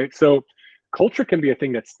there. Right. So culture can be a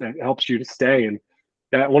thing that helps you to stay. And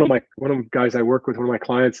that one of the guys I work with, one of my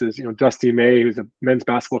clients is, Dusty May, who's a men's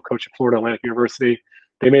basketball coach at Florida Atlantic University.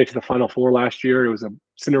 They made it to the Final Four last year. It was a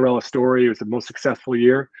Cinderella story. It was the most successful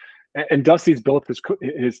year. And Dusty's built his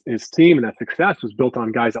team, and that success was built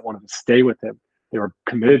on guys that wanted to stay with him. They were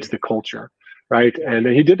committed to the culture, right? And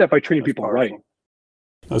he did that by treating people right.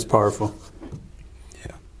 That's powerful.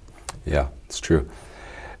 Yeah, it's true.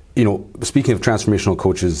 Speaking of transformational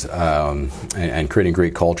coaches and creating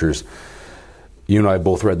great cultures, you and I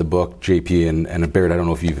both read the book, JP, and Barret, I don't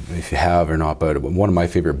know if you have or not, but one of my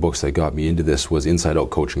favorite books that got me into this was Inside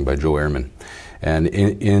Out Coaching by Joe Ehrmann. And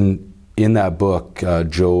in that book,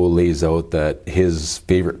 Joe lays out that his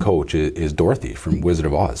favorite coach is Dorothy from Wizard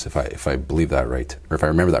of Oz, if I believe that right, or if I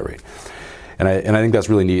remember that right. And I think that's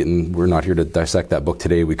really neat, and we're not here to dissect that book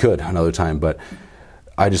today. We could another time, but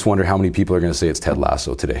I just wonder how many people are going to say it's Ted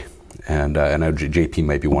Lasso today. And I know JP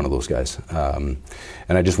might be one of those guys. And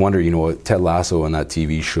I just wonder, Ted Lasso and that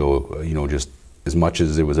TV show, just as much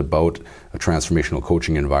as it was about a transformational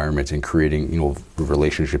coaching environment and creating,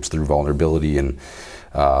 relationships through vulnerability and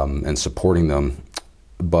supporting them,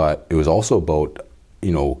 but it was also about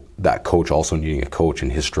that coach also needing a coach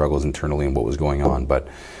and his struggles internally and what was going on. But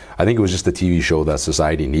I think it was just a TV show that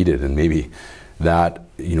society needed, and maybe that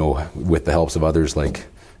with the helps of others like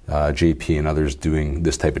JP and others doing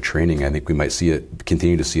this type of training, I think we might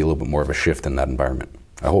continue to see a little bit more of a shift in that environment.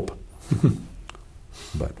 I hope.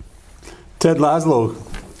 But Ted Lasso,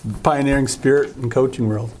 pioneering spirit in coaching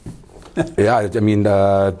world. Yeah, I mean,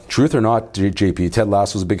 truth or not, JP, Ted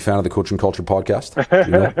Lasso's a big fan of the Coaching Culture podcast.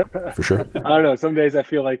 For sure. I don't know. Some days I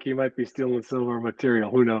feel like he might be stealing some of our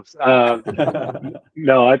material. Who knows?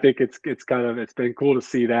 No, I think it's been cool to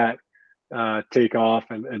see that take off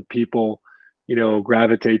and people,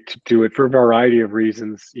 gravitate to it for a variety of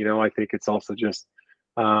reasons. I think it's also just,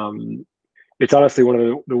 it's honestly one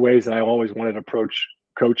of the ways that I always wanted to approach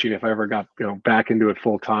coaching if I ever got, back into it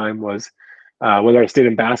full time was, whether I stayed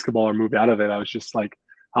in basketball or moved out of it, I was just like,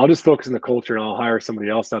 I'll just focus on the culture and I'll hire somebody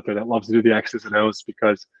else out there that loves to do the X's and O's,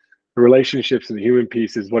 because the relationships and the human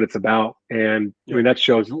piece is what it's about. And I mean, that's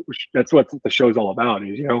what the show's all about.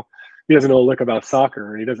 Is, he doesn't know a lick about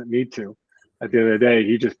soccer, and he doesn't need to. At the end of the day,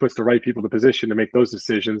 he just puts the right people in position to make those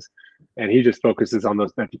decisions, and he just focuses on the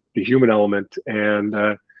human element, and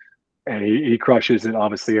he crushes it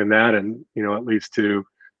obviously in that, and it leads to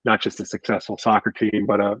not just a successful soccer team,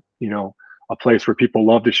 but a a place where people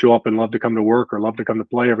love to show up and love to come to work or love to come to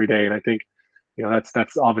play every day. And I think,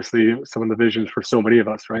 that's obviously some of the visions for so many of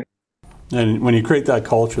us, right? And when you create that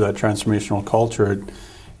culture, that transformational culture,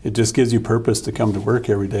 it just gives you purpose to come to work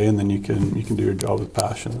every day, and then you can do your job with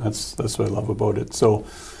passion. That's what I love about it. So,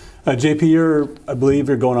 JP, I believe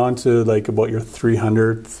you're going on to like about your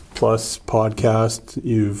 300th plus podcast.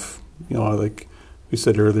 You've, like we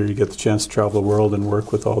said earlier, you get the chance to travel the world and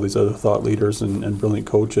work with all these other thought leaders and brilliant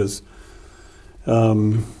coaches.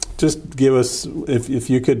 Just give us, if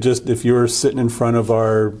you were sitting in front of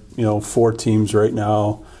our, 4 teams right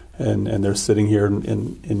now, and they're sitting here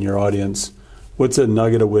in your audience, what's a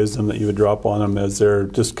nugget of wisdom that you would drop on them as they're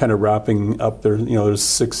just kind of wrapping up their, there's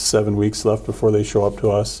 6-7 weeks left before they show up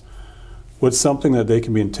to us? What's something that they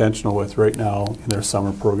can be intentional with right now in their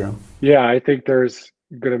summer program? Yeah, I think there's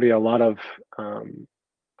going to be a lot of,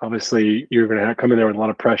 obviously you're going to come in there with a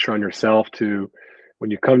lot of pressure on yourself to,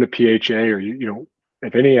 when you come to PHA, or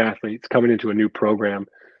if any athlete's coming into a new program,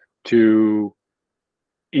 to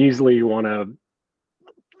easily want to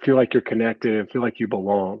feel like you're connected and feel like you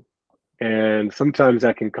belong. And sometimes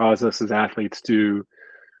that can cause us as athletes to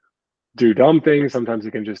do dumb things. Sometimes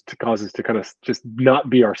it can just cause us to kind of just not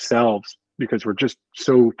be ourselves because we're just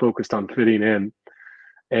so focused on fitting in.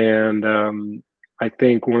 And I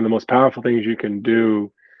think one of the most powerful things you can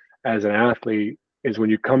do as an athlete is, when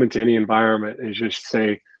you come into any environment, is just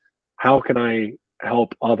say, how can I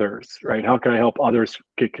help others, right? How can I help others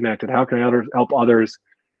get connected? How can I help others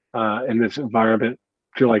in this environment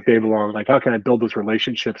feel like they belong? Like, how can I build those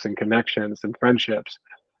relationships and connections and friendships?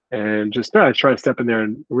 And just try to step in there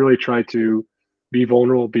and really try to be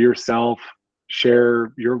vulnerable, be yourself,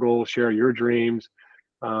 share your goals, share your dreams,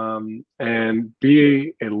 and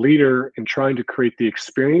be a leader in trying to create the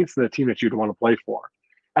experience and the team that you'd want to play for.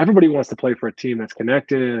 Everybody wants to play for a team that's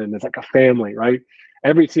connected and it's like a family, right?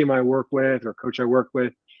 Every team I work with or coach I work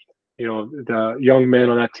with, the young men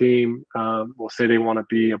on that team will say they want to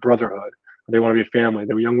be a brotherhood. They want to be a family.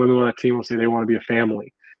 The young women on that team will say they want to be a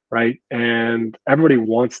family, right? And everybody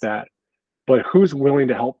wants that. But who's willing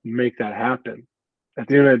to help make that happen? At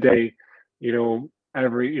the end of the day,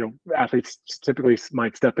 athletes typically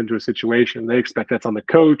might step into a situation. They expect that's on the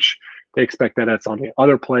coach. They expect that's on the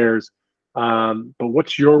other players. But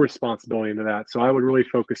what's your responsibility into that? So I would really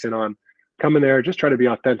focus in on coming there, just try to be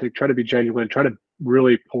authentic, try to be genuine, try to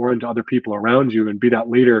really pour into other people around you and be that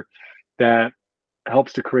leader that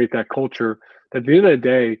helps to create that culture that at the end of the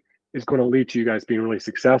day is going to lead to you guys being really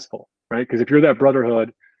successful, right? Because if you're that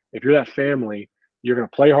brotherhood, if you're that family, you're going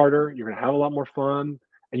to play harder, you're going to have a lot more fun,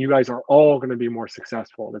 and you guys are all going to be more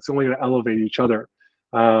successful. And it's only going to elevate each other,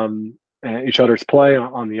 and each other's play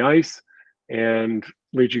on the ice, and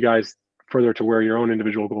lead you guys further to where your own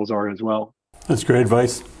individual goals are as well. That's great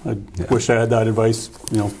advice. I wish I had that advice,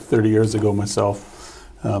 30 years ago myself.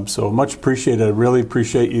 So much appreciated. I really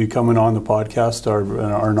appreciate you coming on the podcast,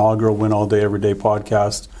 our inaugural Win All Day Every Day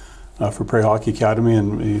podcast for Prairie Hockey Academy,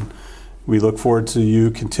 and we look forward to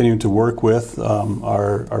you continuing to work with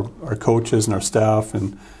our coaches and our staff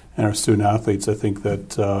and our student athletes. I think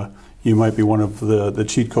that you might be one of the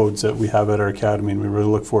cheat codes that we have at our academy, and we really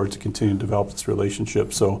look forward to continuing to develop this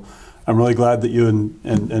relationship. So I'm really glad that you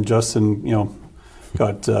and Justin,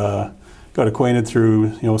 got acquainted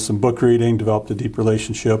through some book reading, developed a deep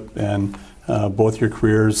relationship, and both your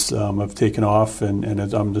careers have taken off, and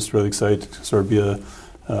I'm just really excited to sort of be a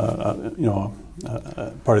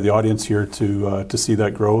part of the audience here to see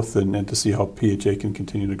that growth and to see how PHA can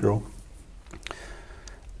continue to grow.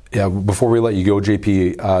 Yeah, before we let you go,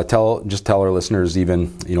 JP, tell our listeners,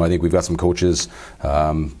 even, I think we've got some coaches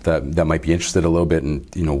that might be interested a little bit in,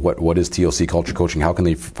 what is TLC culture coaching? How can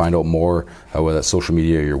they find out more, whether that's social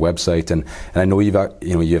media or your website? And I know you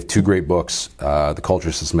have 2 great books. The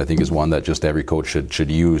Culture System, I think, is one that just every coach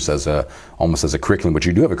should use almost as a curriculum, but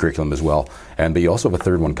you do have a curriculum as well. But you also have a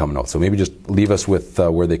 3rd one coming out. So maybe just leave us with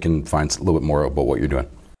where they can find a little bit more about what you're doing.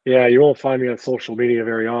 Yeah, you won't find me on social media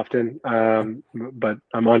very often, but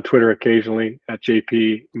I'm on Twitter occasionally at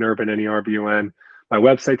JP Nerbun, Nerbun. My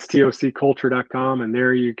website's tocculture.com, and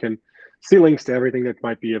there you can see links to everything that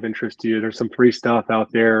might be of interest to you. There's some free stuff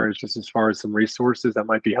out there, just as far as some resources that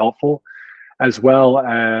might be helpful, as well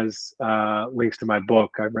as links to my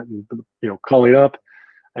book. I've written, Calling Up,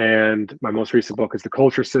 and my most recent book is The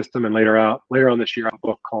Culture System, and later on this year, I have a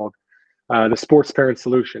book called The Sports Parent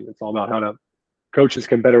Solution. It's all about how coaches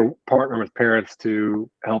can better partner with parents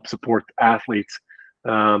to help support athletes.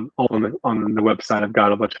 On the website, I've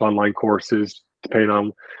got a bunch of online courses depending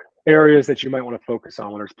on areas that you might want to focus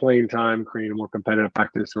on, whether it's playing time, creating a more competitive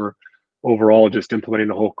practice, or overall just implementing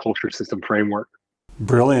the whole culture system framework.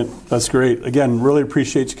 Brilliant. That's great. Again, really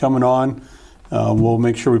appreciate you coming on. We'll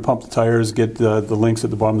make sure we pump the tires, get the links at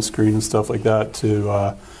the bottom of the screen and stuff like that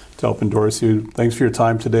to help endorse you. Thanks for your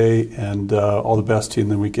time today, and all the best to you in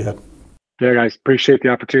the week ahead. Yeah, guys, appreciate the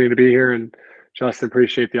opportunity to be here, and Justin,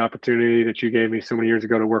 appreciate the opportunity that you gave me so many years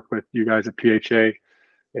ago to work with you guys at PHA.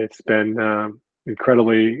 It's been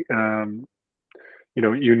incredibly,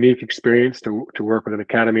 unique experience to work with an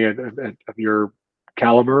academy of your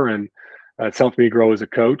caliber, and it's helped me grow as a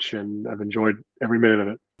coach, and I've enjoyed every minute of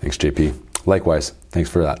it. Thanks, JP. Likewise. Thanks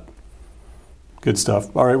for that. Good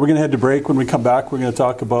stuff. All right, we're going to head to break. When we come back, we're going to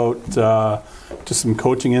talk about just some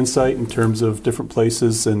coaching insight in terms of different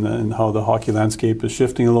places and how the hockey landscape is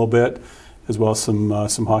shifting a little bit, as well as some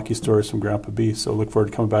hockey stories from Grandpa B. So look forward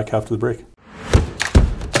to coming back after the break.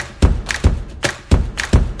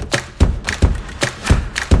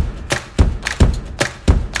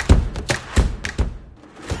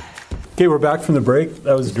 Okay, we're back from the break.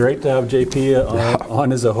 That was great to have JP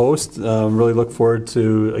on as a host. Really look forward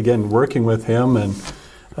to, again, working with him. And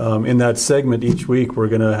in that segment each week, we're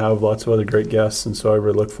going to have lots of other great guests. And so I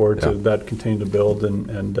really look forward to that continue to build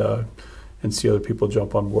and see other people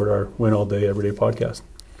jump on board our Win All Day Everyday podcast.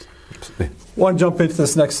 I want to jump into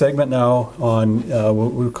this next segment now on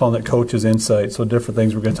what we're calling it Coach's Insight. So different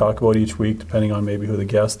things we're going to talk about each week depending on maybe who the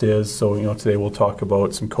guest is. So, today we'll talk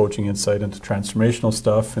about some coaching insight into transformational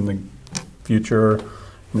stuff in the future.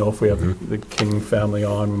 If we have the King family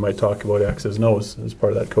on, we might talk about X's and O's as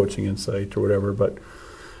part of that coaching insight or whatever. But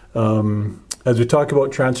as we talk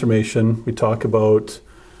about transformation, we talk about,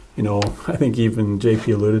 I think even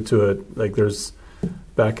JP alluded to it, like there's,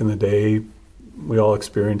 back in the day, we all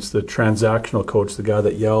experienced the transactional coach, the guy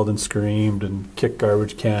that yelled and screamed and kicked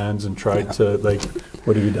garbage cans and tried to, like,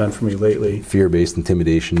 what have you done for me lately? Fear-based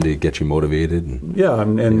intimidation to get you motivated.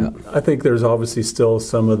 And I think there's obviously still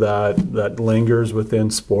some of that lingers within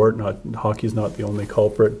sport. Hockey's not the only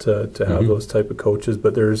culprit to have those type of coaches,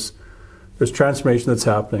 but there's transformation that's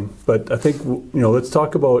happening. But I think, let's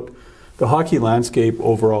talk about the hockey landscape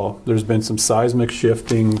overall. There's been some seismic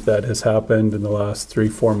shifting that has happened in the last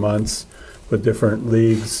 3-4 months, with different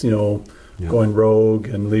leagues, going rogue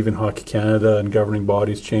and leaving Hockey Canada and governing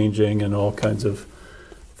bodies changing and all kinds of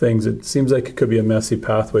things. It seems like it could be a messy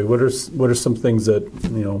pathway. What are some things that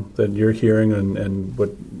that you're hearing and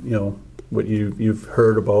what you've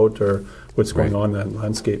heard about or what's going on in that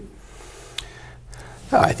landscape?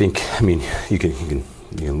 I mean, you can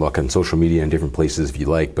look on social media and different places if you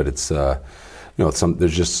like, but it's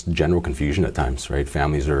there's just general confusion at times, right?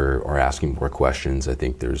 Families are asking more questions. I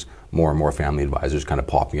think there's more and more family advisors kind of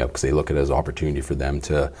popping up because they look at it as an opportunity for them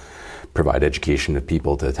to provide education to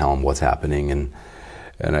people, to tell them what's happening. And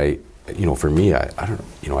I, for me, I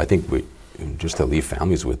don't, I think we just to leave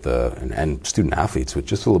families with and student athletes with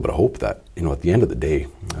just a little bit of hope that, at the end of the day,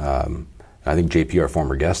 I think JP, our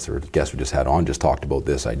former guest, or the guest we just had on, just talked about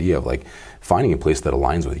this idea of like finding a place that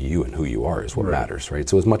aligns with you and who you are is what matters, right?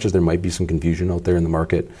 So as much as there might be some confusion out there in the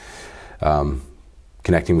market,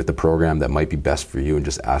 connecting with the program that might be best for you and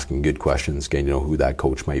just asking good questions, getting to know who that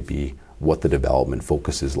coach might be, what the development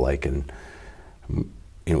focus is like, and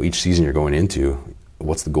each season you're going into,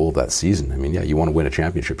 what's the goal of that season? I mean, you want to win a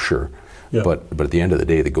championship, sure. Yeah. But at the end of the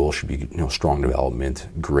day, the goal should be strong development,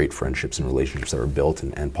 great friendships and relationships that are built,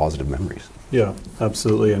 and positive memories. Yeah,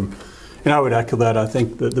 absolutely. And I would echo that. I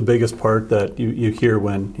think that the biggest part that you hear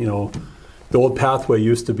when, the old pathway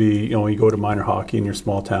used to be, you go to minor hockey in your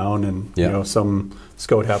small town and, some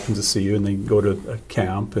scout happens to see you and they go to a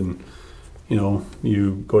camp and,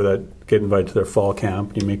 you go to that, get invited to their fall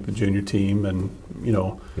camp, and you make the junior team and,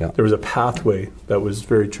 there was a pathway that was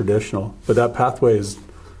very traditional. But that pathway is,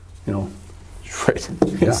 right.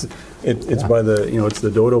 It's by the it's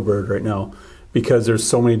the dodo bird right now, because there's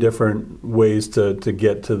so many different ways to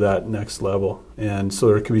get to that next level, and so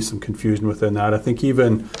there could be some confusion within that. I think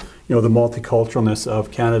even the multiculturalness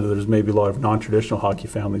of Canada, there's maybe a lot of non-traditional hockey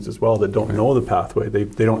families as well that don't know the pathway. They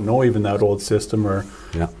don't know even that old system or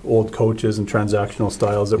old coaches and transactional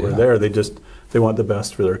styles that were there. They want the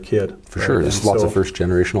best for their kid. For sure. There's lots of first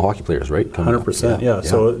generational hockie players, right? 100%. Yeah.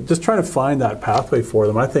 So just trying to find that pathway for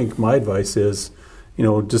them. I think my advice is,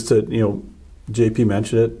 just to, JP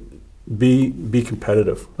mentioned it, be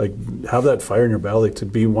competitive. Like, have that fire in your belly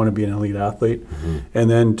to want to be an elite athlete, and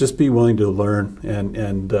then just be willing to learn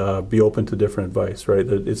and be open to different advice, right?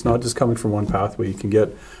 It's not just coming from one pathway. You can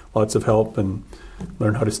get lots of help and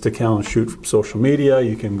learn how to stick out and shoot from social media.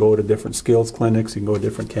 You can go to different skills clinics. You can go to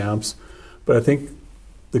different camps. But I think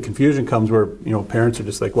the confusion comes where, parents are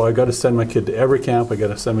just like, well, I got to send my kid to every camp. I got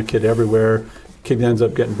to send my kid everywhere. Kid ends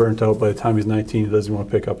up getting burnt out. By the time he's 19, he doesn't want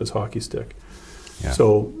to pick up his hockey stick. Yeah.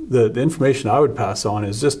 So the information I would pass on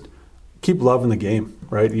is just keep loving the game,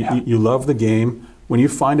 right? You love the game. When you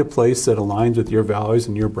find a place that aligns with your values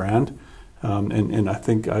and your brand, and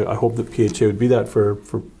I hope that PHA would be that for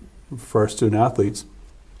our student athletes,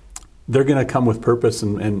 they're going to come with purpose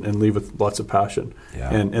and leave with lots of passion.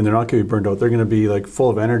 And they're not going to be burned out. They're going to be like full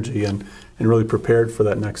of energy and really prepared for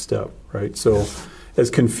that next step, right? So as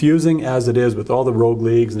confusing as it is with all the rogue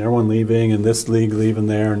leagues and everyone leaving and this league leaving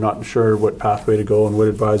there and not sure what pathway to go and what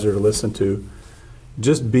advisor to listen to,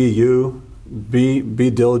 just be you, be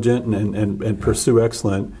diligent and pursue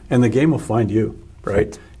excellent, and the game will find you,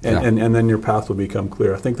 right? And then your path will become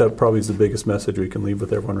clear. I think that probably is the biggest message we can leave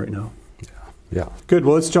with everyone right now. Yeah. Good.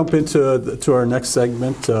 Well, let's jump into our next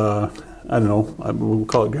segment. I don't know. We'll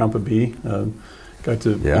call it Grandpa B. Got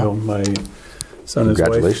to my son and his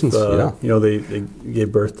wife. Congratulations. They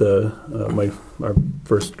gave birth to our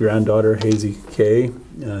first granddaughter, Hazy K,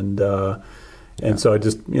 and so I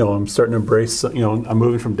just I'm starting to embrace. I'm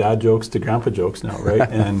moving from dad jokes to grandpa jokes now, right?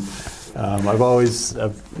 And I've always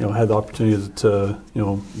had the opportunity to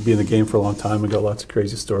be in the game for a long time. I got lots of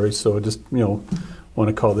crazy stories, so I just want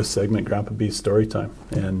to call this segment Grandpa B's Story Time.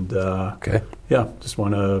 And just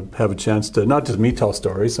want to have a chance to not just me tell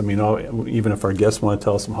stories. I mean, even if our guests want to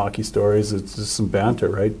tell some hockey stories, it's just some banter,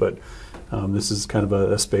 right? But this is kind of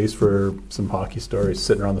a space for some hockey stories,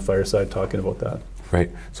 sitting around the fireside talking about that. Right.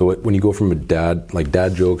 So when you go from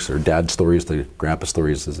dad jokes or dad stories to grandpa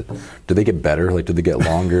stories, do they get better? Like, do they get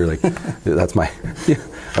longer? Like, that's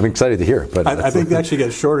I'm excited to hear. But I think they actually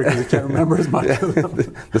get shorter because I can't remember as much.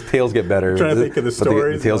 The tails get better. I'm trying to think of the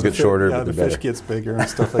stories. The tails get shorter. Yeah, the fish gets bigger and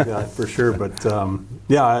stuff like that for sure. But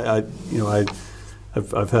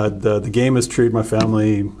I've had the game has treated my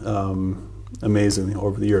family amazingly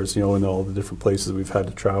over the years. In all the different places we've had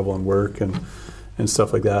to travel and work and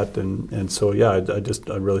stuff like that, and so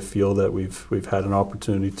I really feel that we've had an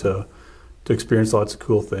opportunity to experience lots of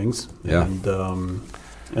cool things, and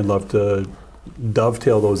love to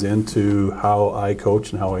dovetail those into how I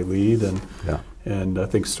coach and how I lead, and I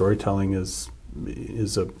think storytelling is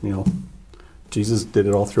Jesus did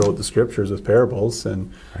it all throughout the scriptures with parables,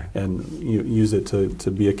 and you use it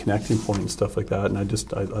to be a connecting point and stuff like that, and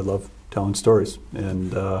I love telling stories,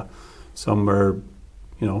 and some are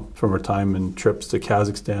from our time and trips to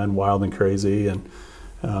Kazakhstan, wild and crazy, and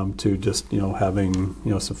to just having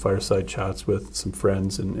some fireside chats with some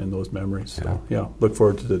friends and those memories. So look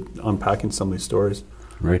forward to unpacking some of these stories.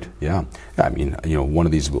 Right. Yeah. I mean, one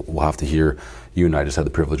of these we'll have to hear. You and I just had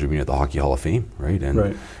the privilege of being at the Hockey Hall of Fame, right?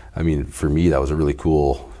 And I mean, for me, that was a really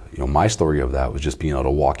cool. My story of that was just being able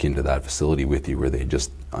to walk into that facility with you where they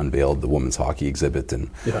just unveiled the women's hockey exhibit, and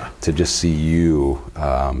to just see you,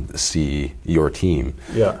 see your team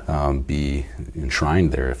be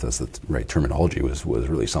enshrined there, if that's the right terminology, was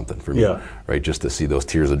really something for me, right? Just to see those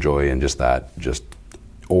tears of joy and just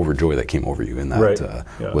overjoy that came over you, and that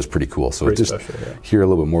was pretty cool. So pretty just special, hear a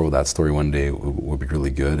little bit more of that story one day would be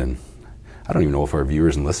really good. And I don't even know if our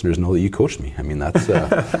viewers and listeners know that you coached me. I mean, that's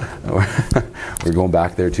we're going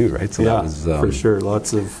back there too, right? So that was, for sure.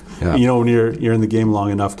 Lots of when you're in the game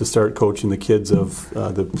long enough to start coaching the kids of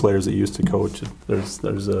the players that you used to coach.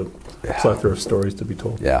 There's a plethora of stories to be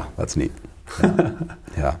told. Yeah, that's neat.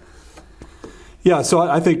 Yeah. So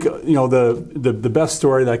I think the best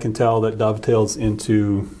story that I can tell that dovetails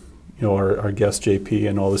into our guest JP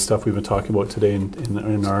and all the stuff we've been talking about today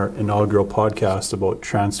in our inaugural podcast about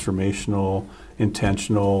transformational,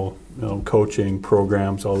 intentional, coaching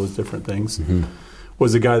programs, all those different things,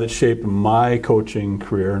 was the guy that shaped my coaching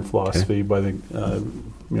career and philosophy. By the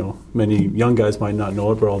many young guys might not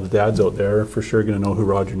know it, but all the dads out there are for sure going to know who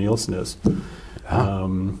Roger Nielson is.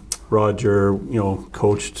 Roger,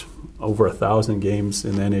 coached over 1,000 games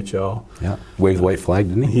in the NHL. Yeah, waved the white flag,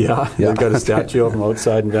 didn't he? Yeah. They've got a statue of him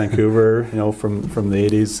outside in Vancouver, from the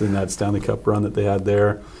 80s and that Stanley Cup run that they had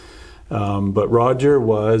there. But Roger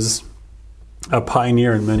was a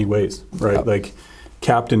pioneer in many ways, right? Yep. Like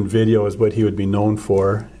Captain Video is what he would be known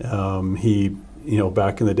for. He,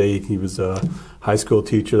 back in the day, he was a high school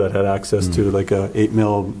teacher that had access to like a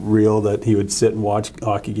 8mm reel that he would sit and watch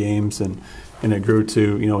hockey games, and it grew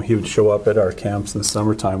to, he would show up at our camps in the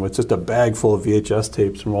summertime with just a bag full of VHS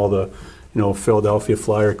tapes from all the, Philadelphia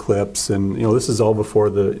Flyer clips. And, this is all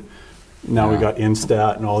before we got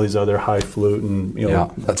Instat and all these other highfalutin,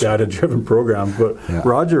 data-driven programs. But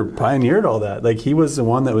Roger pioneered all that. Like, he was the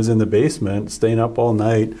one that was in the basement, staying up all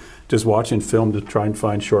night, just watching film to try and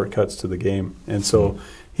find shortcuts to the game. And so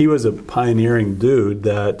he was a pioneering dude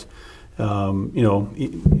that, there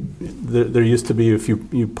used to be, if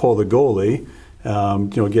you pull the goalie,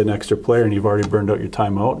 get an extra player and you've already burned out your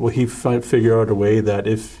timeout. Well, he figured out a way that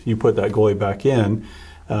if you put that goalie back in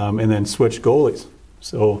and then switch goalies.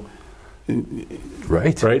 So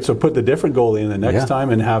Right. So put the different goalie in the next time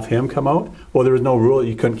and have him come out. Well, there was no rule that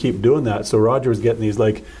you couldn't keep doing that. So Roger was getting these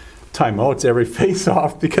like timeouts every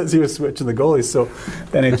face-off because he was switching the goalies. So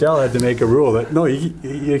NHL had to make a rule that no,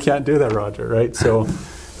 you can't do that, Roger. Right. So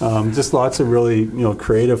just lots of really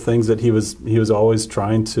creative things that he was always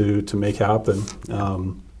trying to make happen.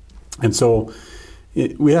 And so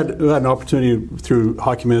we had an opportunity through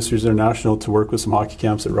Hockey Ministers International to work with some hockey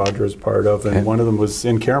camps that Roger was part of, and one of them was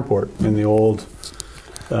in Caronport in the old,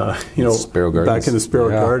 Sparrow Gardens. Back in the Sparrow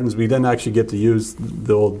Gardens. We didn't actually get to use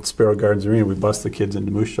the old Sparrow Gardens arena. We bused the kids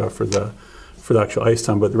into Moose Jaw for the actual ice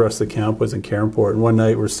time, but the rest of the camp was in Caronport. And one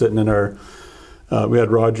night we're sitting in our, we had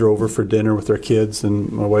Roger over for dinner with our kids, and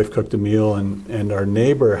my wife cooked a meal, and our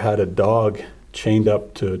neighbor had a dog chained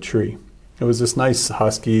up to a tree. It was this nice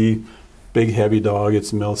husky, big heavy dog.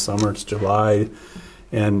 It's the middle of summer, it's July,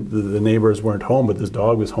 and the neighbors weren't home, but this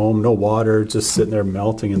dog was home, no water, just sitting there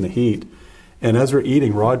melting in the heat. And as we're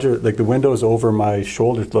eating, Roger, like the window's over my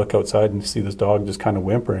shoulder to look outside and see this dog just kind of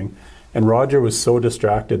whimpering. And Roger was so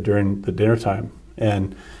distracted during the dinner time.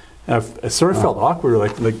 And I sort of felt awkward,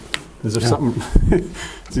 like is there something,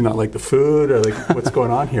 does he not like the food, or like what's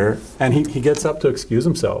going on here? And he gets up to excuse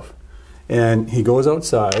himself. And he goes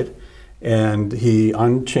outside, and he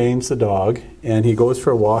unchains the dog, and he goes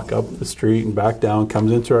for a walk up the street and back down,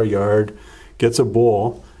 comes into our yard, gets a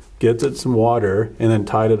bowl, gets it some water, and then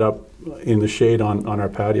tied it up in the shade on our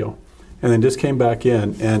patio. And then just came back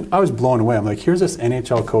in, and I was blown away. I'm like, here's this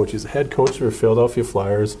NHL coach. He's the head coach for Philadelphia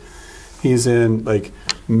Flyers. He's in like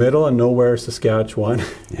middle of nowhere, Saskatchewan.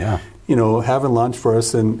 Yeah. Having lunch for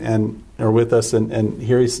us or with us, and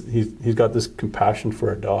here he's got this compassion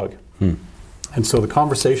for a dog. And so the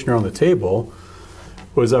conversation around the table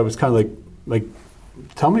was, I was kind of like,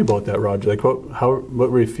 tell me about that, Roger. Like, what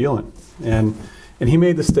were you feeling? And he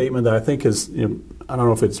made the statement that I think is, I don't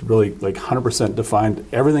know if it's really like 100% defined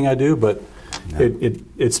everything I do, but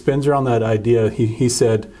it spins around that idea. He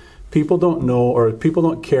said, people don't know, or people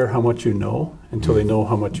don't care how much you know until they know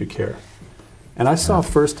how much you care. And I saw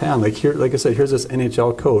firsthand, like I said, here's this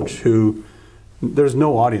NHL coach who, there's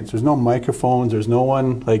no audience, there's no microphones, there's no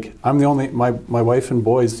one, like I'm the only, my wife and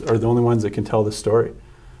boys are the only ones that can tell the story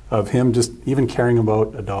of him just even caring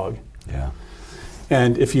about a dog. Yeah.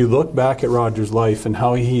 And if you look back at Roger's life and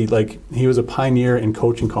how he was a pioneer in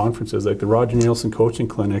coaching conferences, like the Roger Nielson Coaching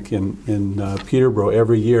Clinic in Peterborough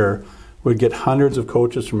every year would get hundreds of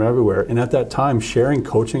coaches from everywhere. And at that time, sharing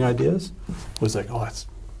coaching ideas was like,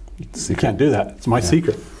 you can't do that. It's my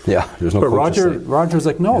secret. Yeah, there's no. But Roger's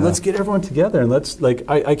like, no, let's get everyone together and let's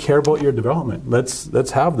I care about your development.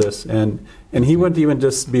 Let's have this. And he wouldn't even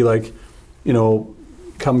just be like,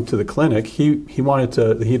 come to the clinic.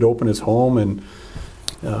 He'd open his home, and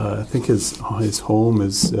I think his home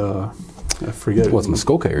is I forget. Well, it's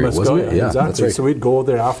Muskoka area, wasn't it? Yeah, exactly. That's right. So we'd go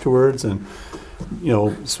there afterwards and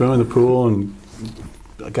swim in the pool, and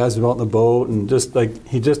guys out on the boat, and just like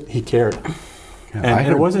he cared. Yeah,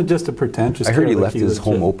 and it wasn't just a pretentious. I heard he left his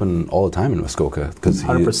home open all the time in Muskoka because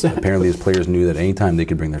apparently his players knew that anytime they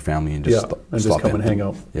could bring their family and just stop come and hang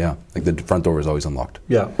out. Yeah, like the front door was always unlocked.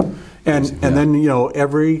 Yeah, and then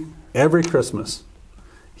every Christmas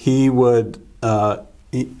he would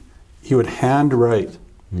handwrite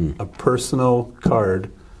a personal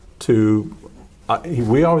card to.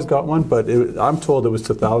 We always got one, but I'm told it was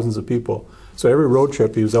to thousands of people. So every road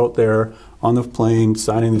trip, he was out there on the plane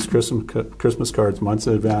signing these Christmas cards months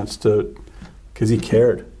in advance because he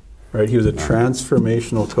cared, right? He was a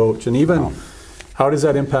transformational coach. And even how does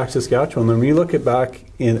that impact Saskatchewan? When we look back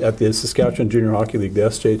at the Saskatchewan Junior Hockey League, the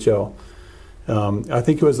SJHL, I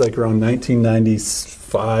think it was like around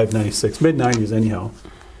 1995, 96, mid-90s anyhow,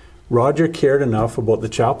 Roger cared enough about the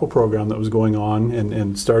chapel program that was going on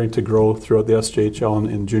and starting to grow throughout the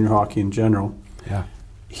SJHL and junior hockey in general. Yeah.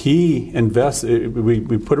 He invested, we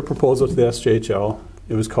put a proposal to the SJHL.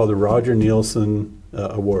 It was called the Roger Nielson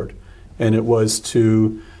Award. And it was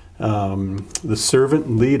to the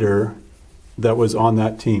servant leader that was on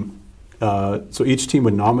that team. So each team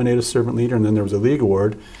would nominate a servant leader, and then there was a league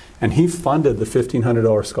award. And he funded the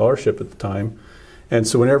 $1,500 scholarship at the time. And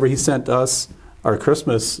so whenever he sent us our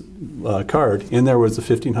Christmas card, in there was the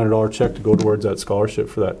 $1,500 check to go towards that scholarship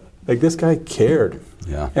for that. Like, this guy cared.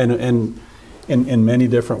 Yeah. And in many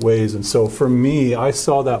different ways. And so for me, I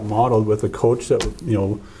saw that modeled with a coach that,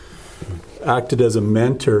 acted as a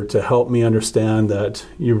mentor to help me understand that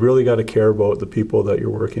you really got to care about the people that you're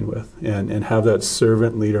working with and have that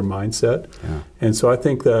servant leader mindset. Yeah. And so I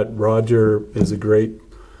think that Roger is a great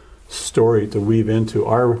story to weave into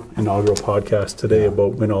our inaugural podcast today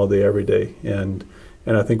about win all day, every day. And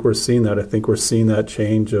I think we're seeing that. I think we're seeing that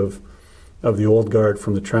change of of the old guard,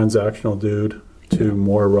 from the transactional dude to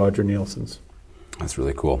more Roger Nielsons. That's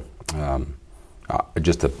really cool.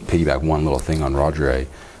 Just to piggyback one little thing on Roger, I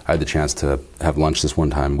had the chance to have lunch this one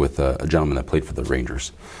time with a gentleman that played for the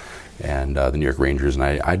Rangers and the New York Rangers, and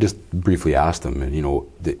I just briefly asked him,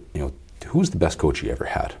 and who's the best coach you ever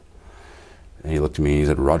had? And he looked at me and he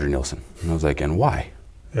said, Roger Nielson. And I was like, and why?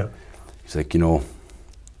 Yeah. He's like, I don't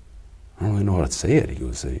really know how to say it. He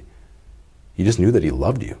goes, he just knew that he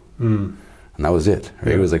loved you. And that was it. Right?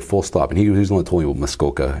 Yeah. It was like full stop. And he was only told me about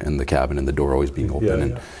Muskoka and the cabin and the door always being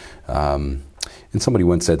open. And somebody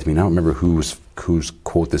once said to me, and I don't remember whose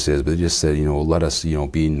quote this is, but they just said, let us,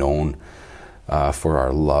 be known for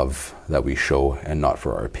our love that we show and not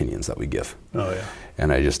for our opinions that we give. Oh, yeah.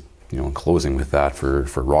 And I just, in closing with that for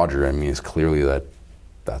Roger, I mean, it's clearly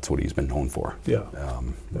that's what he's been known for. Yeah.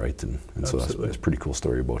 Right. And so that's a pretty cool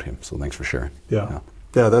story about him. So thanks for sharing. Yeah,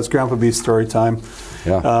 that's Grandpa B's story time.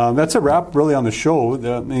 Yeah. That's a wrap really on the show.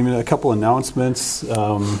 Maybe a couple announcements,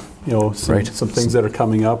 some things that are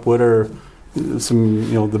coming up. What are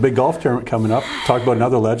some, the big golf tournament coming up? Talk about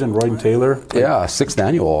another legend, Royden Taylor. Yeah, 6th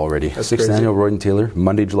annual already. That's 6th crazy. Annual Royden Taylor,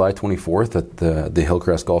 Monday, July 24th at the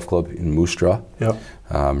Hillcrest Golf Club in Moose Jaw. Yeah.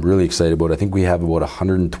 Really excited about it. I think we have about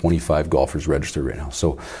 125 golfers registered right now.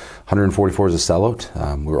 So 144 is a sellout.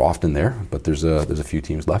 We're often there, but there's a few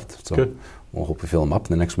teams left. So good. We'll hopefully fill them up in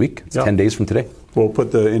the next week. It's 10 days from today. We'll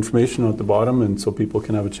put the information at the bottom, and so people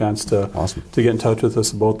can have a chance to get in touch with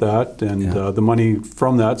us about that. And the money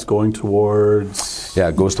from that's going towards... Yeah,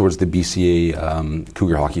 it goes towards the BCA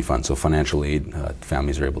Cougar Hockey Fund. So financial aid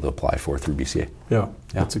families are able to apply for through BCA. Yeah,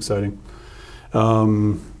 that's exciting.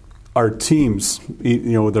 Our teams, they're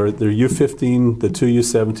U15, the 2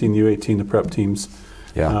 U17, U18, the prep teams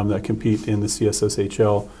that compete in the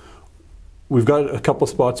CSSHL. We've got a couple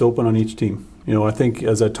spots open on each team. I think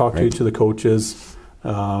as I talk to each of the coaches,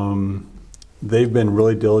 they've been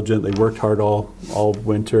really diligent. They worked hard all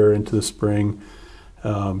winter into the spring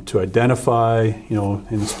to identify,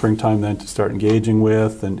 in the springtime then to start engaging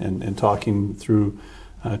with and talking through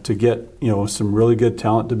to get, some really good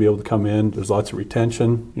talent to be able to come in. There's lots of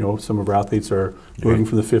retention. Some of our athletes are moving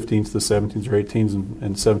from the 15s to the 17s or 18s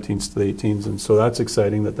and 17s to the 18s. And so that's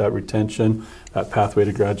exciting that retention, that pathway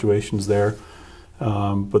to graduation is there.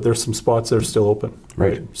 But there's some spots that are still open.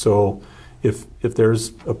 Right. So if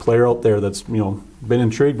there's a player out there that's, been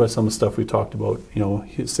intrigued by some of the stuff we talked about,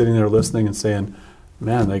 he's sitting there listening and saying,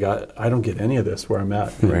 man, I don't get any of this where I'm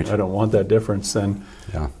at. Right. I don't want that difference. And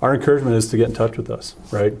our encouragement is to get in touch with us,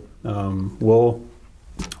 right?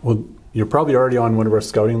 You're probably already on one of our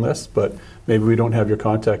scouting lists, but maybe we don't have your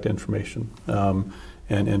contact information.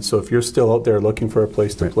 And so if you're still out there looking for a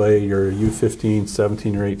place to play, you're a U15,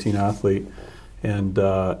 17, or 18 athlete, and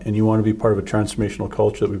you want to be part of a transformational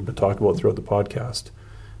culture that we've been talking about throughout the podcast,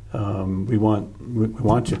 we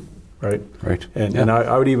want you. Right. And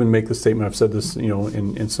I would even make the statement, I've said this,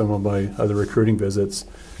 in some of my other recruiting visits,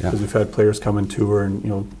 because we've had players come and tour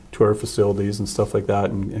and, tour our facilities and stuff like that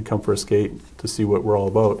and come for a skate to see what we're all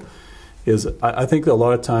about, is I think that a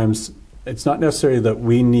lot of times it's not necessarily that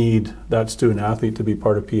we need that student athlete to be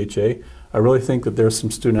part of PHA. I really think that there's some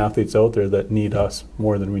student athletes out there that need us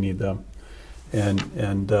more than we need them.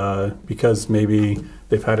 And because maybe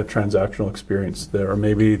they've had a transactional experience there, or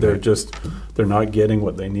maybe they're not getting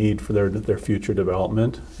what they need for their future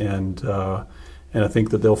development, and I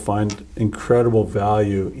think that they'll find incredible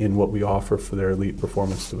value in what we offer for their elite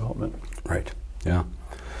performance development. Right. Yeah.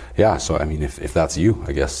 So I mean, if that's you,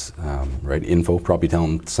 I guess, info. Probably tell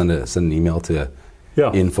them send an email to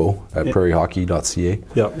info@prairiehockey.ca.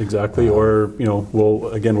 Yeah, exactly. Or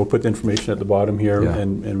we'll put the information at the bottom here,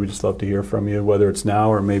 and we just love to hear from you, whether it's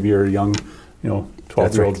now or maybe you're a young,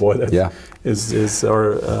 12-year-old boy that is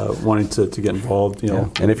wanting to get involved.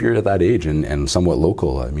 And if you're at that age and somewhat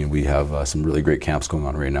local, I mean, we have some really great camps going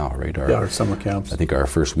on right now, right? Our summer camps. I think our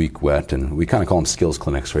first week wet, and we kind of call them skills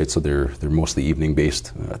clinics, right? So they're mostly evening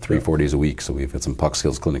based, 3-4 days a week. So we've got some puck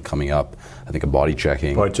skills clinic coming up. I think a body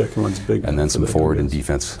checking one's big, and then some forward and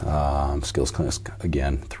defense skills clinics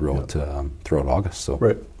again throughout August. So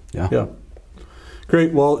yeah.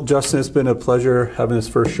 Great. Well, Justin, it's been a pleasure having this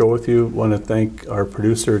first show with you. I want to thank our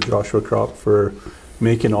producer, Joshua Kropf, for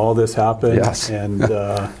making all this happen. Yes. And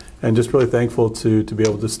just really thankful to be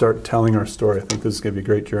able to start telling our story. I think this is going to be a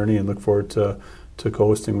great journey, and look forward to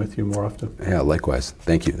co-hosting with you more often. Yeah, likewise.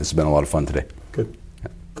 Thank you. This has been a lot of fun today. Good.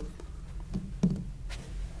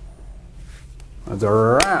 That's a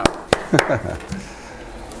wrap.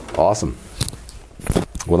 Awesome.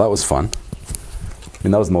 Well, that was fun. I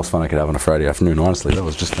mean, that was the most fun I could have on a Friday afternoon, honestly. That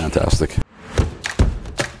was just fantastic.